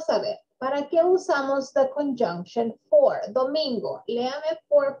 vamos a ver, ¿para qué usamos the conjunction for? Domingo, léame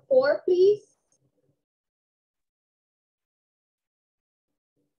for, please.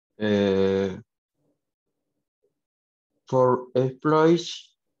 For employees,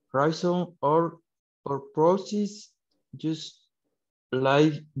 reason or purposes, just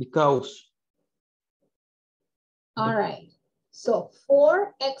like because. All right. So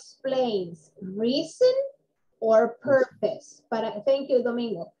for explains reason or purpose. Thank you,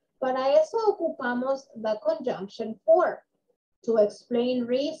 Domingo. Para eso ocupamos the conjunction for. To explain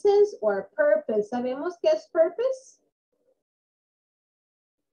reasons or purpose. ¿Sabemos qué es purpose?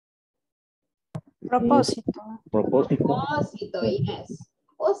 Propósito. Propósito, yes.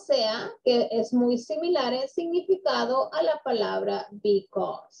 O sea, que es muy similar en significado a la palabra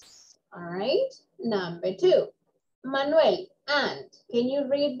because. All right. Number 2. Manuel, and. Can you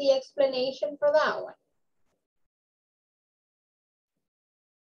read the explanation for that one?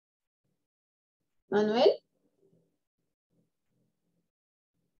 Manuel?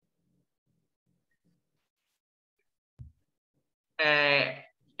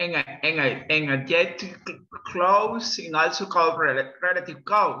 In adjective clause, and also called relative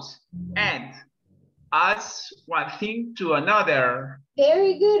clause, and as one thing to another.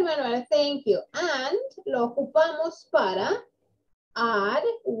 Very good, Manuel, thank you. And lo ocupamos para add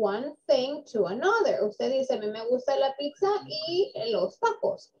one thing to another. Usted dice, a mí me gusta la pizza y los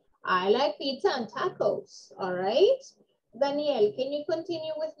tacos. I like pizza and tacos, all right? Daniel, can you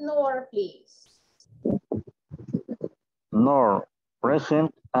continue with nor, please? Nor,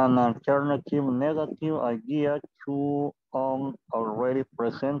 present an alternative negative idea to an already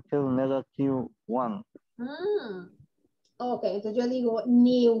presented negative one. Ok, entonces yo digo,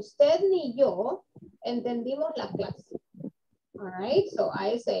 ni usted ni yo entendimos la clase. All right, so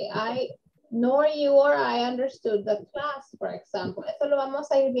I say, nor you or I understood the class, for example. Esto lo vamos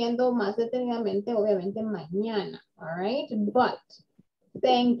a ir viendo más detenidamente, obviamente, mañana. All right, but,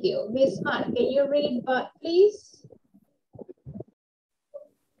 thank you. Bismarck, can you read but, please?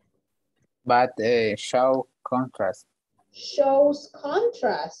 but show contrast. Shows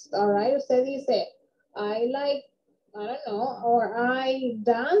contrast, all right? Usted dice, I like, I don't know, or I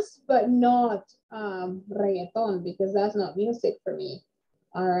dance, but not reggaeton, because that's not music for me.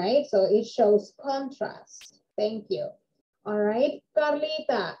 All right, so it shows contrast. Thank you. All right,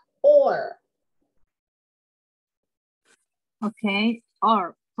 Carlita, or. Okay,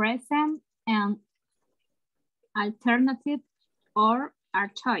 or present and alternative or a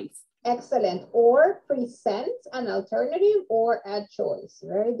choice. Excellent. Or presents an alternative or a choice.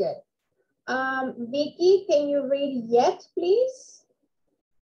 Very good. Vicky, can you read yet, please?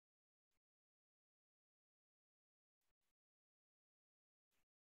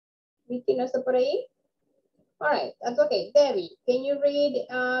 Vicky, ¿no está por ahí? All right, that's okay. Debbie, can you read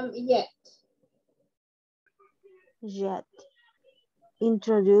yet? Yet.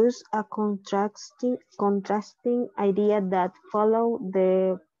 Introduce a contrasting idea that follow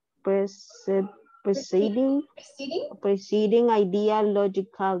the preceding idea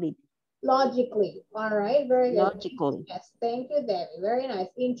logically. Logically, all right, very good. Logical. Yes, thank you, Debbie, very nice.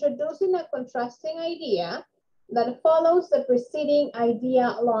 Introducing a contrasting idea that follows the preceding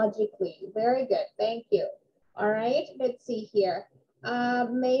idea logically. Very good, thank you. All right, let's see here.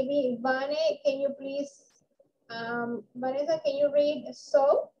 Maybe, Vane, can you please, Vanessa, can you read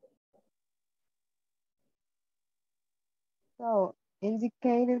so? So,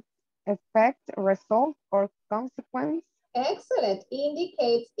 indicated effect, result, or consequence. Excellent.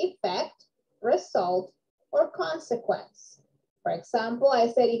 Indicates effect, result, or consequence. For example, I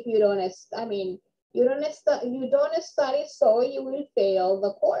said if you don't, you don't study so, you will fail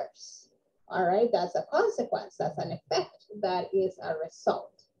the course. All right, that's a consequence. That's an effect. That is a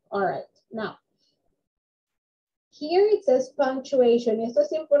result. All right, now. Here it says punctuation. Esto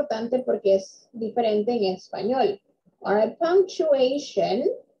es importante porque es diferente en español. All right, punctuation,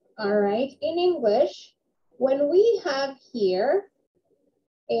 all right, in English, when we have here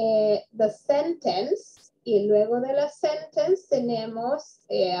the sentence, y luego de la sentence tenemos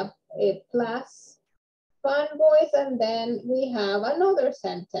plus fun boys, and then we have another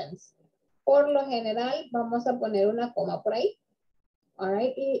sentence. Por lo general, vamos a poner una coma por ahí. All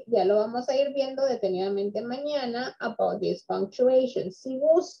right, y ya lo vamos a ir viendo detenidamente mañana about this punctuation. Si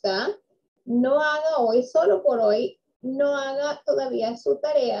gusta, no haga hoy, solo por hoy, no haga todavía su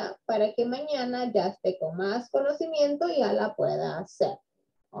tarea para que mañana ya esté con más conocimiento y ya la pueda hacer.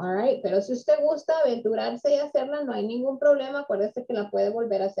 All right, pero si usted gusta aventurarse y hacerla, no hay ningún problema. Acuérdese que la puede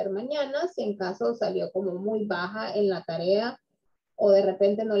volver a hacer mañana si en caso salió como muy baja en la tarea o de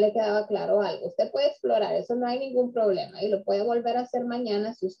repente no le quedaba claro algo. Usted puede explorar, eso no hay ningún problema y lo puede volver a hacer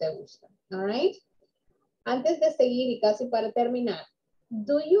mañana si usted gusta. All right. Antes de seguir y casi para terminar,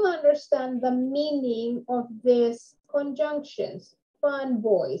 do you understand the meaning of these conjunctions? Fun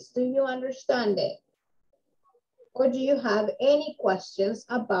boys, do you understand it? Or do you have any questions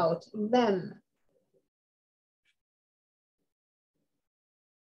about them?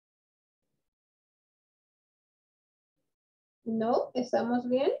 No, ¿estamos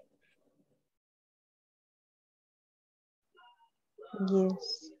bien?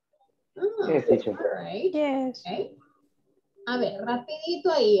 Yes. Yes, teacher. Right. Yes. Okay. A ver,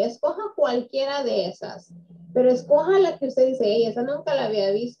 rapidito ahí, escoja cualquiera de esas, pero escoja la que usted dice, hey, esa nunca la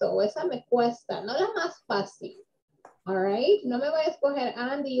había visto, o esa me cuesta, no la más fácil. All right, no me voy a escoger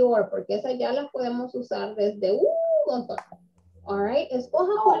and y or, porque esa ya la podemos usar desde un montón. All right,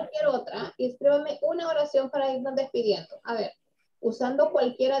 escoja cualquier otra y escríbame una oración para irnos despidiendo. A ver, usando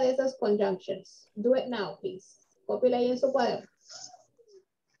cualquiera de esas conjunctions. Do it now, please. Cópiala ahí en su cuaderno.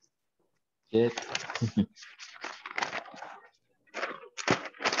 Yes.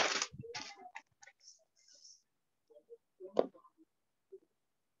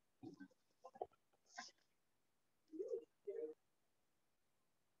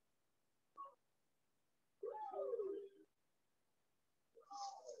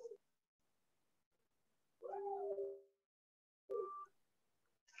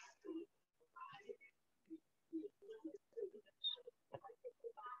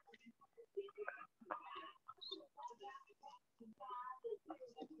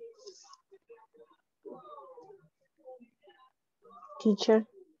 Teacher.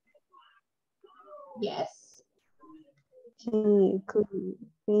 Yes.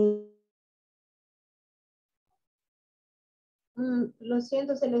 Lo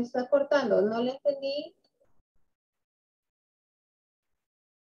siento, se le está cortando. No le entendí.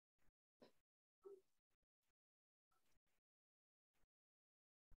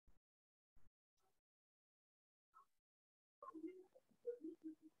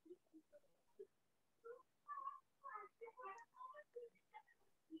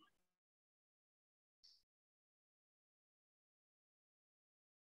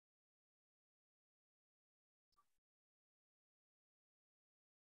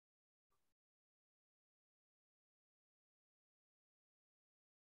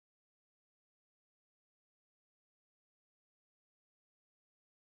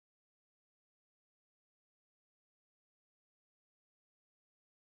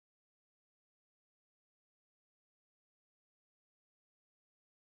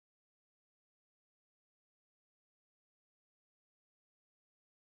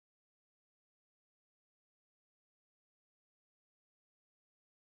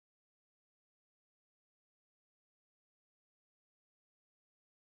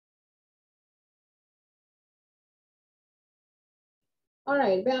 All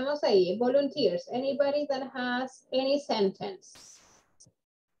right, veamos ahí. Volunteers. Anybody that has any sentence?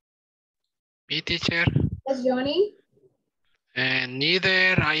 Me, teacher. Yes, Johnny?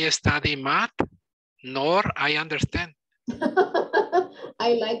 Neither I study math, nor I understand.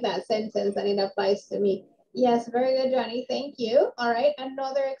 I like that sentence and it applies to me. Yes, very good, Johnny. Thank you. All right,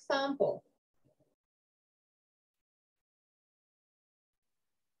 another example.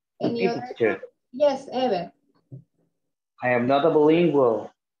 Any other? Teacher, Yes, Evan. I am not a bilingual.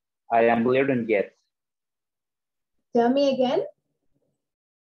 I am learning yet. Tell me again.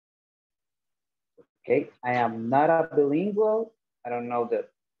 Okay, I am not a bilingual. I don't know this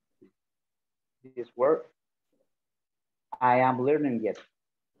word. I am learning yet.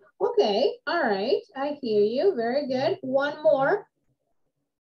 Okay, all right. I hear you. Very good. One more.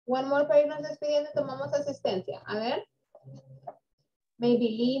 One more para irnos despidiendo. Tomamos asistencia. A ver.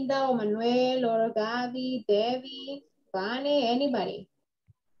 Maybe Linda or Manuel or Gaby, Debbie, Vane, anybody.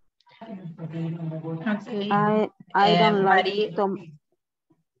 Okay. I don't like to...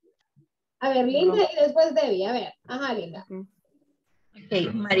 A ver, Linda y después Debbie. A ver. Ajá, Linda. Okay,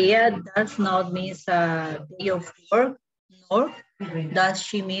 Maria does not miss a day of work, nor does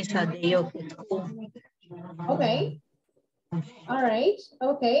she miss a day of school. Okay. All right.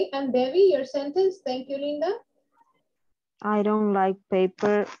 Okay. And Debbie, your sentence. Thank you, Linda. I don't like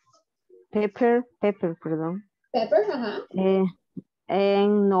pepper, pardon. Pepper, uh-huh.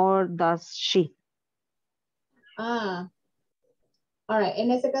 And nor does she. Ah. All right. En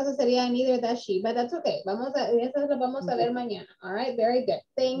este caso sería neither does she, but that's okay. Eso lo vamos a ver mañana. All right. Very good.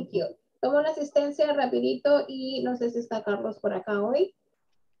 Thank you. Tomo la asistencia rapidito y no sé si está Carlos por acá hoy.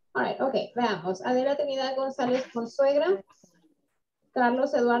 All right. Okay. Veamos. Adela Trinidad González Consuegra.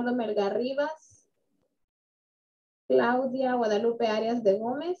 Carlos Eduardo Melgar Rivas. Claudia Guadalupe Arias de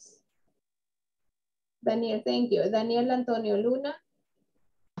Gómez. Daniel, thank you. Daniel Antonio Luna.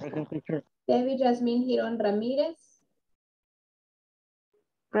 Debbie Yasmín Girón Ramírez.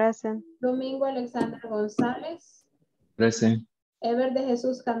 Present. Domingo Alexander González. Present. Ever de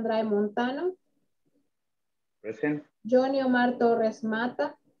Jesús Candray Montano. Present. Johnny Omar Torres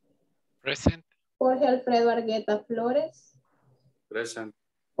Mata. Present. Jorge Alfredo Argueta Flores. Present.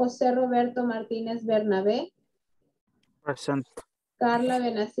 José Roberto Martínez Bernabé. Present. Carla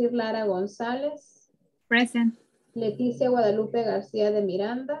Benacir Lara González. Present. Leticia Guadalupe García de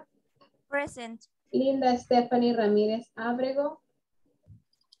Miranda. Present. Linda Stephanie Ramírez Ábrego.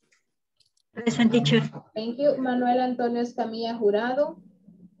 Present, teacher. Thank you. Manuel Antonio Escamilla Jurado.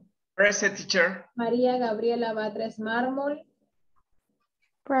 Present, teacher. María Gabriela Batres Mármol.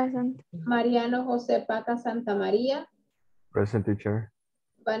 Present. Mariano José Paca Santa María. Present, teacher.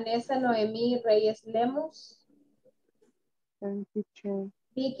 Vanessa Noemí Reyes Lemus. Present, teacher.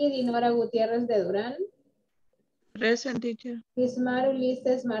 Vicky Dinora Gutiérrez de Durán. Present, teacher. Ismar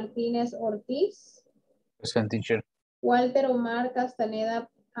Ulises Martínez Ortiz. Present, teacher. Walter Omar Castaneda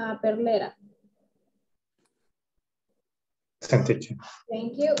Perlera. Present, teacher.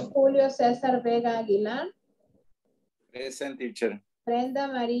 Thank you. Julio César Vega Aguilar. Present, teacher. Brenda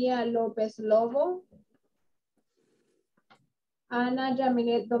María López Lobo. Ana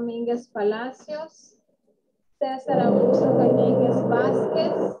Yamilet Domínguez Palacios. César Augusto Cañegues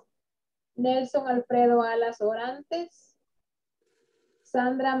Vázquez. Nelson Alfredo Alas Orantes.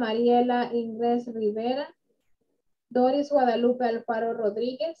 Sandra Mariela Inglés Rivera. Doris Guadalupe Alfaro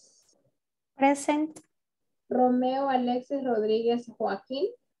Rodríguez. Present. Romeo Alexis Rodríguez Joaquín.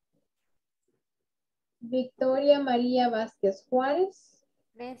 Victoria María Vázquez Juárez.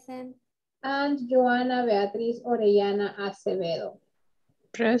 Present. And Joana Beatriz Orellana Acevedo.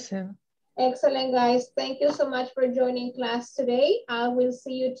 Present. Excellent, guys. Thank you so much for joining class today. I will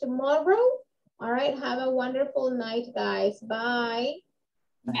see you tomorrow. All right. Have a wonderful night, guys. Bye.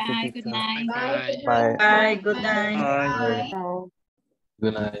 Bye. Good night. Bye. Bye. Bye, good night. Bye.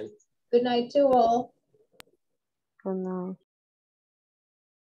 Good night. Good night to all. Good night.